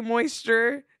shea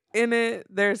moisture in it.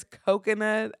 There's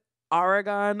coconut,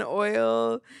 argan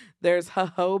oil, there's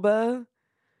jojoba.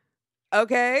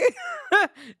 Okay.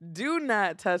 Do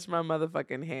not touch my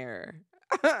motherfucking hair.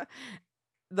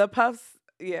 The puffs,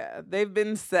 yeah, they've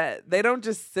been set. They don't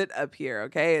just sit up here,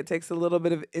 okay? It takes a little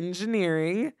bit of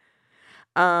engineering.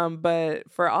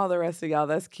 But for all the rest of y'all,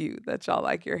 that's cute that y'all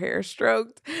like your hair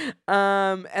stroked.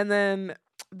 And then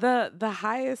the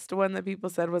highest one that people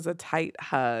said was a tight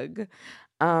hug,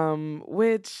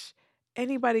 which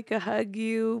anybody could hug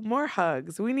you. More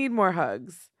hugs. We need more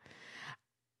hugs.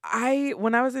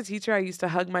 When I was a teacher, I used to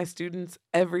hug my students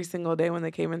every single day when they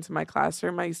came into my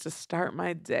classroom. I used to start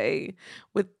my day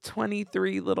with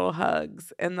 23 little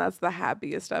hugs, and that's the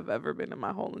happiest I've ever been in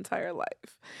my whole entire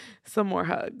life. Some more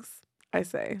hugs, I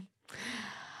say.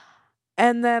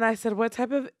 And then I said, "What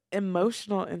type of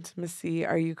emotional intimacy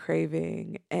are you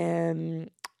craving?"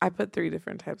 And I put three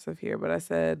different types of here, but I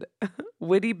said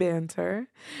witty banter,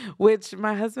 which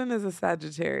my husband is a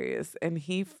Sagittarius and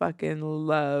he fucking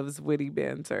loves witty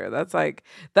banter.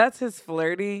 That's his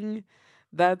flirting.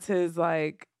 That's his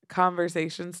like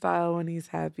conversation style when he's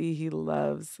happy. He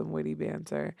loves some witty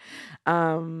banter.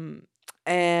 Um,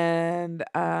 and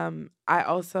I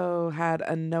also had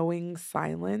a knowing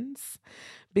silence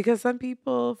because some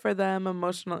people, for them,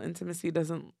 emotional intimacy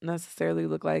doesn't necessarily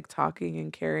look like talking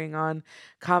and carrying on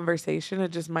conversation. It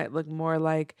just might look more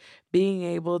like being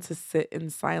able to sit in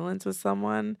silence with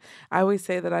someone. I always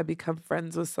say that I become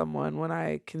friends with someone when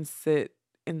I can sit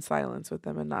in silence with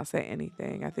them and not say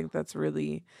anything. I think that's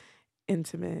really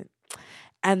intimate.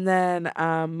 And then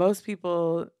most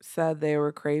people said they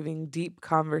were craving deep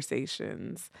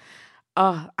conversations.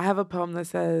 I have a poem that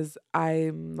says,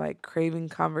 I'm like craving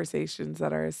conversations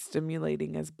that are as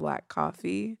stimulating as black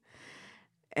coffee.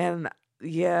 And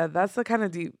yeah, that's the kind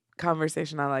of deep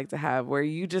conversation I like to have where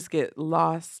you just get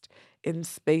lost in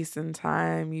space and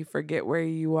time. You forget where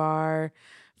you are.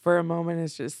 For a moment,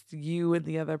 it's just you and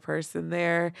the other person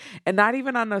there. And not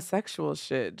even on no sexual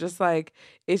shit. Just like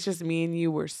it's just me and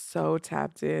you were so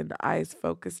tapped in, eyes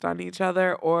focused on each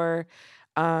other. Or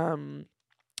um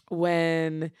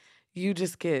when you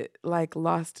just get like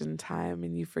lost in time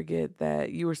and you forget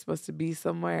that you were supposed to be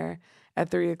somewhere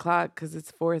at 3 o'clock because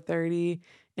it's 4:30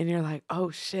 and you're like, oh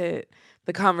shit,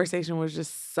 the conversation was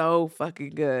just so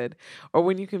fucking good. Or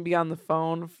when you can be on the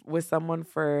phone with someone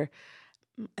for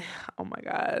oh my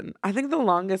God. I think the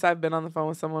longest I've been on the phone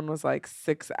with someone was like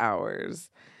 6 hours,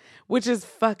 which is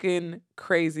fucking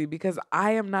crazy because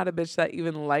I am not a bitch that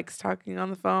even likes talking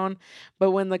on the phone.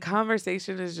 But when the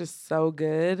conversation is just so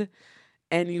good,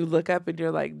 and you look up and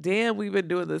you're like, damn, we've been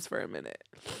doing this for a minute.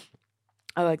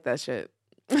 I like that shit.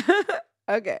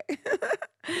 Okay.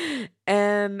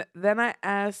 And then I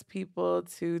asked people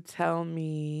to tell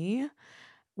me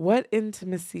what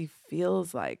intimacy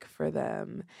feels like for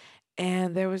them.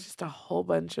 And there was just a whole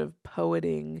bunch of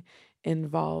poeting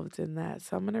involved in that.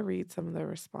 So I'm going to read some of the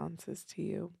responses to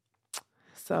you.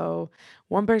 So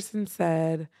one person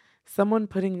said, someone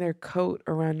putting their coat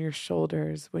around your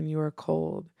shoulders when you are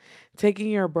cold, taking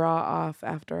your bra off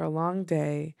after a long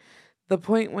day, the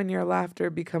point when your laughter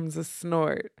becomes a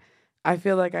snort. I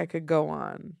feel like I could go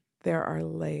on. There are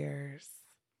layers.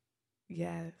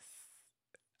 Yes.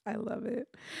 I love it.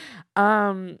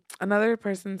 Another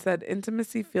person said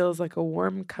intimacy feels like a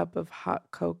warm cup of hot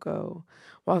cocoa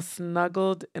while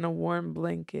snuggled in a warm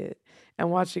blanket and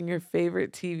watching your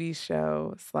favorite TV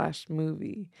show /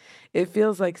 movie. It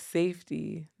feels like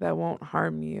safety that won't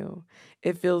harm you.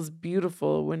 It feels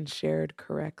beautiful when shared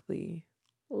correctly.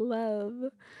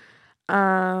 Love.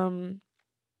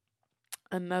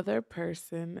 Another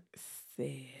person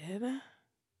said,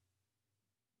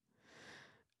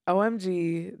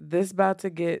 OMG, this about to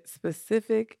get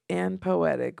specific and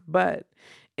poetic, but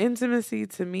intimacy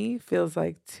to me feels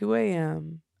like 2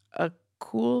 a.m., a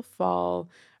cool fall,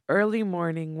 early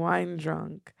morning, wine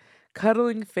drunk,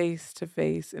 cuddling face to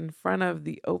face in front of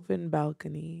the open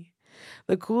balcony.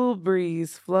 The cool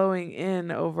breeze flowing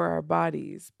in over our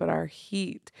bodies, but our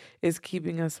heat is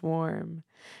keeping us warm.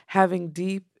 Having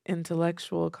deep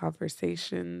intellectual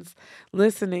conversations,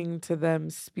 listening to them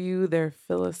spew their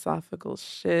philosophical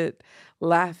shit,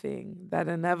 laughing, that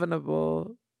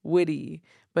inevitable, witty,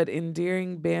 but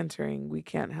endearing bantering we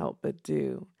can't help but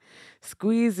do.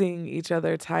 Squeezing each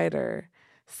other tighter,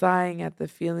 sighing at the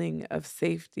feeling of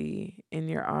safety in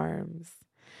your arms.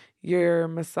 You're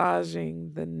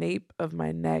massaging the nape of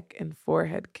my neck and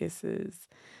forehead kisses.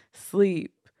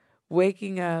 Sleep,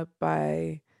 waking up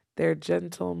by their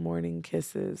gentle morning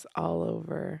kisses all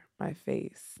over my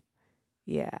face.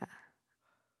 Yeah.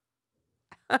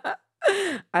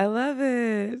 I love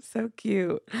it. So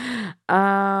cute.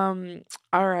 All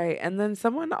right. And then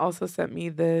someone also sent me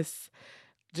this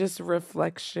just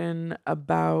reflection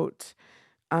about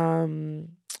um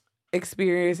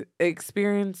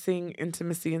experiencing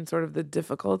intimacy and sort of the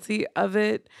difficulty of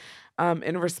it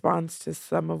in response to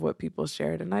some of what people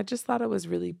shared. And I just thought it was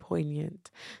really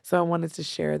poignant. So I wanted to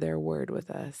share their word with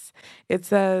us. It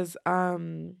says,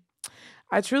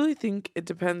 I truly think it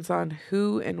depends on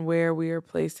who and where we are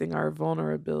placing our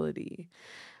vulnerability.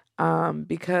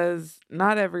 Because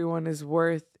not everyone is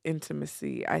worth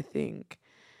intimacy, I think.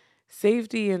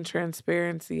 Safety and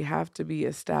transparency have to be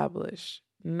established,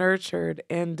 nurtured,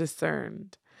 and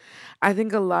discerned. I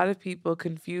think a lot of people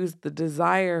confuse the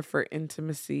desire for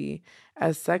intimacy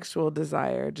as sexual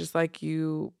desire, just like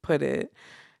you put it.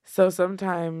 So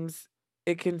sometimes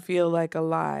it can feel like a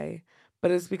lie, but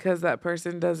it's because that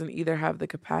person doesn't either have the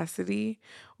capacity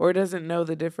or doesn't know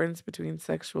the difference between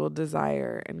sexual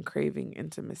desire and craving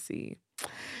intimacy.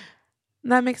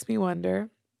 And that makes me wonder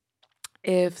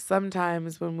if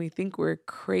sometimes when we think we're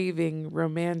craving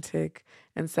romantic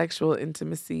and sexual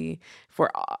intimacy,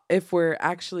 if we're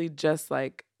actually just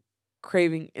like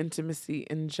craving intimacy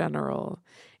in general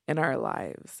in our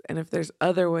lives, and if there's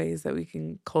other ways that we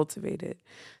can cultivate it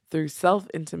through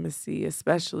self-intimacy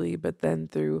especially, but then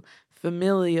through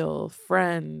familial,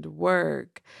 friend,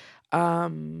 work,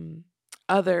 um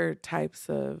other types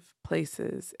of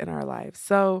places in our lives.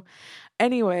 So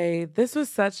anyway, this was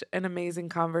such an amazing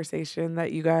conversation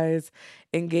that you guys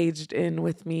engaged in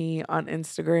with me on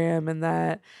Instagram, and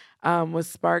that was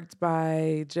sparked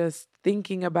by just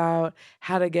thinking about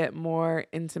how to get more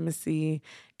intimacy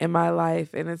in my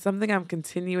life. And it's something I'm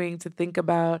continuing to think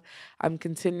about. I'm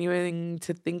continuing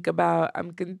to think about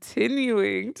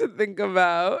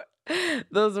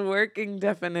those working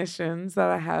definitions that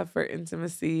I have for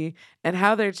intimacy and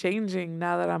how they're changing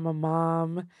now that I'm a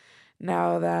mom,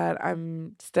 now that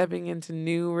I'm stepping into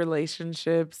new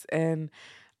relationships and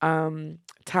time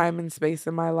and space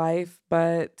in my life.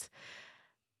 But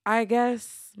I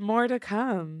guess more to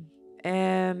come,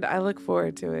 and I look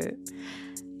forward to it.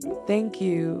 Thank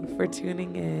you for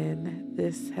tuning in.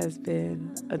 This has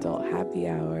been Adult Happy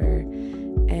Hour,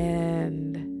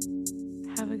 and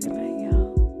have a good night,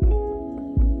 y'all.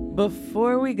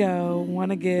 Before we go, want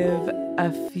to give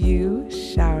a few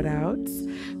shout outs.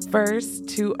 First,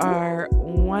 to our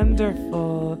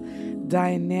wonderful,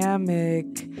 dynamic,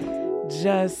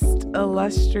 just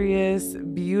illustrious,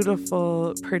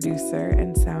 beautiful producer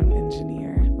and sound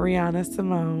engineer, Rihanna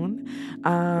Simone,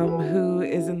 who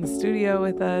is in the studio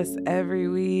with us every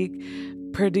week,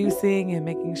 producing and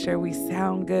making sure we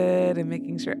sound good and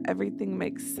making sure everything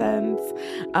makes sense.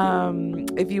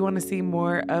 If you want to see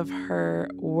more of her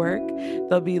work,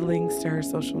 there'll be links to her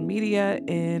social media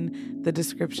in the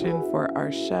description for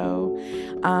our show.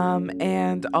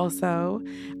 And also,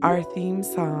 our theme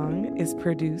song is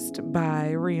produced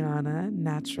by Rihanna,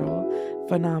 Natural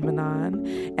Phenomenon,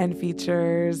 and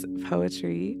features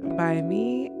poetry by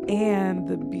me and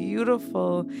the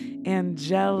beautiful,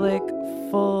 angelic,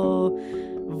 full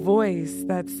voice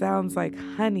that sounds like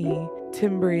honey,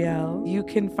 Timbrielle. You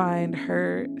can find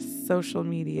her social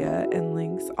media and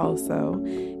links also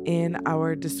in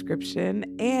our description,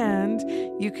 and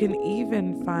you can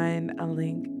even find a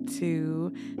link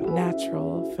to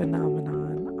Natural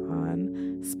Phenomenon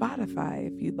on Spotify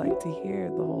if you'd like to hear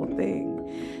the whole thing,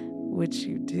 which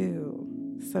you do.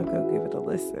 So go give it a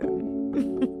listen.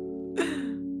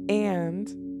 And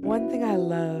one thing I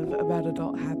love about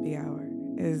Adult Happy Hour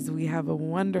is we have a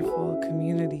wonderful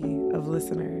community of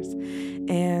listeners.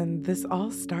 And this all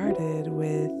started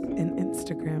with an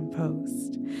Instagram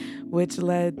post, which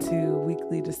led to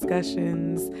weekly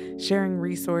discussions, sharing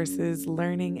resources,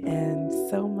 learning, and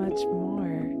so much more.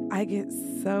 I get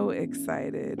so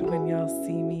excited when y'all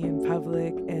see me in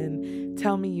public and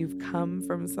tell me you've come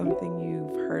from something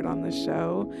you've heard on the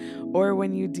show, or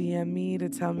when you DM me to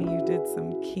tell me you did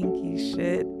some kinky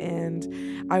shit.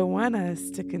 And I want us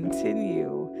to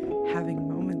continue having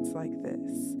moments like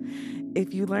this.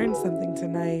 If you learned something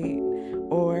tonight,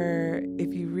 or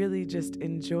if you really just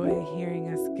enjoy hearing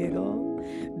us giggle,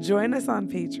 join us on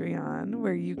Patreon,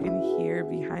 where you can hear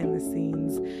behind the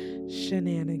scenes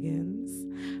shenanigans,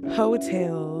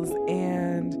 hotels,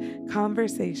 and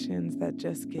conversations that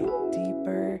just get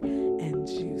deeper and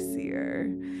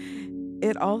juicier.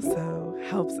 It also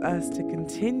helps us to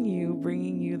continue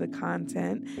bringing you the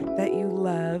content that you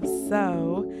love.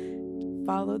 So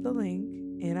follow the link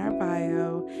in our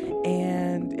bio.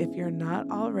 And if you're not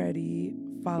already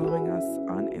following us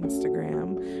on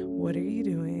Instagram, what are you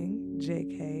doing,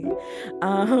 JK?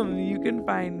 You can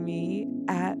find me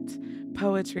at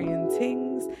Poetry and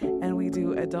Tings, and we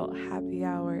do Adult Happy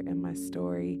Hour in my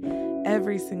story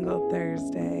every single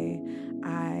Thursday.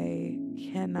 I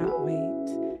cannot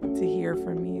wait to hear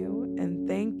from you, and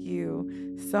thank you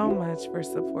so much for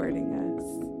supporting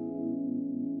us.